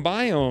medium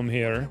biome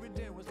here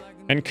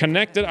and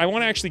connect it. I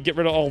want to actually get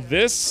rid of all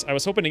this. I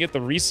was hoping to get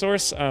the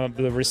resource, the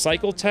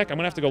recycle tech. I'm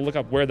going to have to go look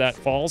up where that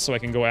falls so I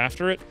can go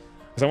after it,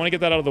 because I want to get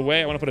that out of the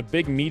way. I want to put a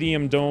big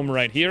medium dome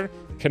right here,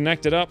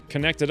 connect it up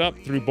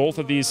through both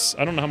of these.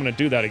 I don't know how I'm going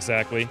to do that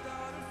exactly,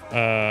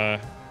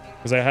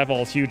 because I have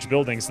all huge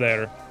buildings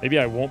there. Maybe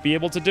I won't be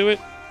able to do it.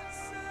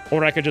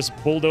 Or I could just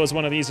bulldoze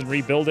one of these and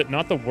rebuild it.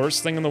 Not the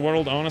worst thing in the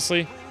world,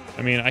 honestly.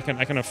 I mean, I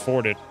can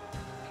afford it.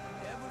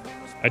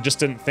 I just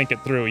didn't think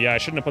it through. Yeah, I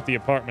shouldn't have put the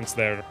apartments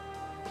there.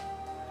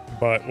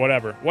 But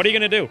whatever. What are you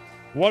gonna do?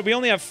 What? We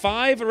only have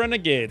 5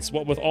 renegades.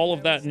 What with all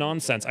of that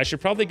nonsense? I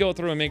should probably go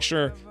through and make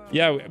sure.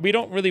 Yeah, we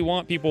don't really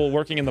want people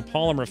working in the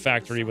polymer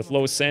factory with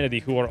low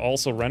sanity who are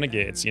also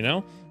renegades, you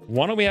know?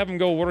 Why don't we have them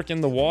go work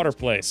in the water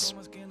place?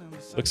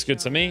 Looks good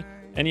to me.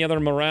 Any other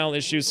morale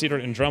issues here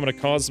at Andromeda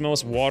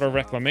Cosmos? Water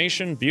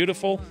reclamation,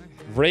 beautiful.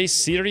 Ray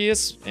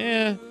Sirius,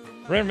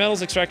 Rare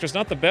metals extractor's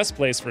not the best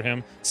place for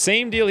him.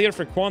 Same deal here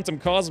for Quantum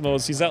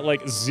Cosmos. He's at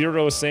like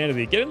 0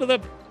 sanity. Get into the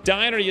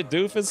diner, you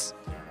doofus.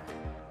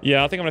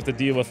 Yeah, I think I'm gonna have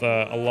to deal with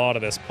a lot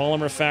of this.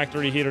 Polymer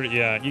factory heater.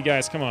 Yeah, you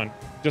guys, come on.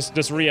 Just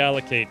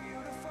reallocate.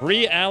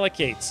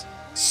 Reallocate.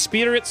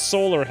 Spirit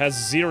Solar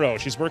has 0.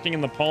 She's working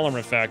in the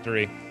polymer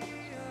factory.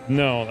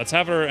 No, let's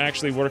have her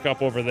actually work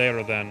up over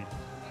there then.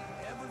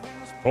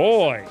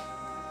 Boy,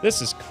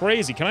 this is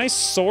crazy. Can I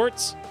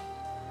sort?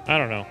 I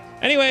don't know.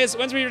 Anyways,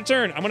 once we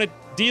return, I'm going to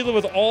deal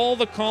with all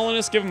the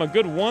colonists, give them a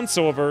good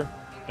once-over,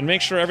 and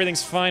make sure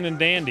everything's fine and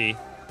dandy.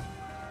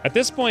 At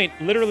this point,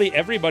 literally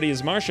everybody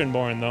is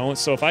Martian-born, though,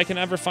 so if I can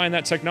ever find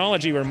that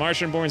technology where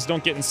Martian-borns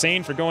don't get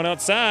insane for going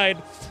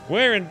outside,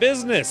 we're in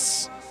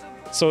business.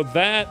 So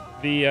that,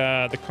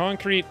 the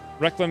concrete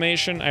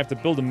reclamation, I have to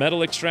build a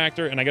metal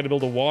extractor, and I got to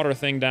build a water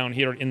thing down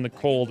here in the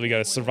cold. We got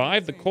to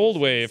survive the cold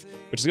wave,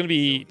 which is going to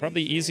be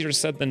probably easier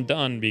said than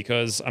done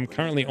because I'm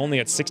currently only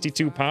at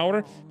 62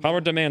 power.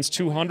 Power demand's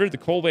 200. The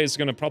cold wave is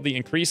going to probably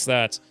increase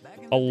that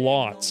a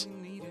lot.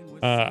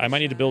 I might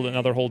need to build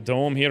another whole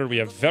dome here. We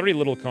have very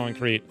little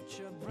concrete,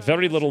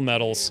 very little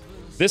metals.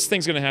 This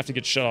thing's going to have to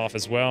get shut off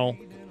as well.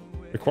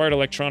 Required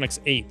electronics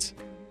 8.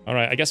 All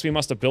right, I guess we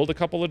must have built a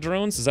couple of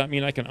drones. Does that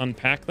mean I can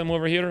unpack them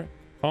over here?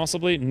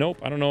 Possibly. Nope.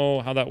 I don't know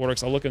how that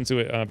works. I'll look into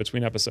it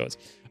between episodes.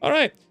 All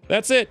right,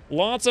 that's it.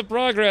 Lots of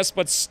progress,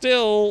 but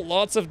still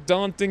lots of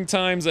daunting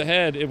times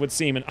ahead, it would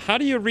seem. And how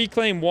do you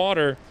reclaim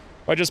water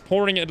by just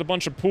pouring it in a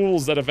bunch of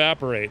pools that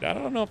evaporate? I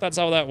don't know if that's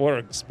how that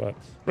works, but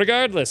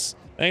regardless,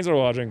 thanks for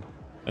watching,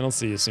 and I'll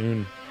see you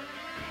soon.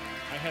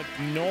 I had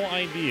no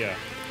idea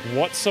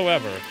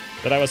whatsoever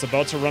that I was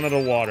about to run out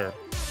of water.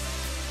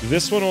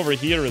 This one over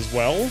here as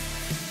well.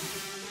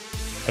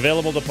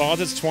 Available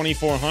deposits,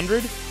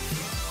 2,400.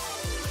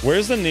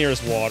 Where's the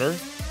nearest water?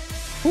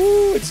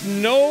 Ooh, it's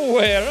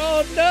nowhere.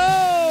 Oh,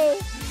 no!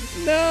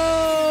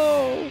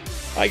 No!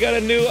 I got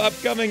a new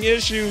upcoming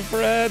issue,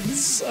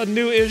 friends. A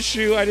new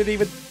issue. I didn't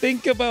even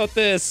think about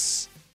this.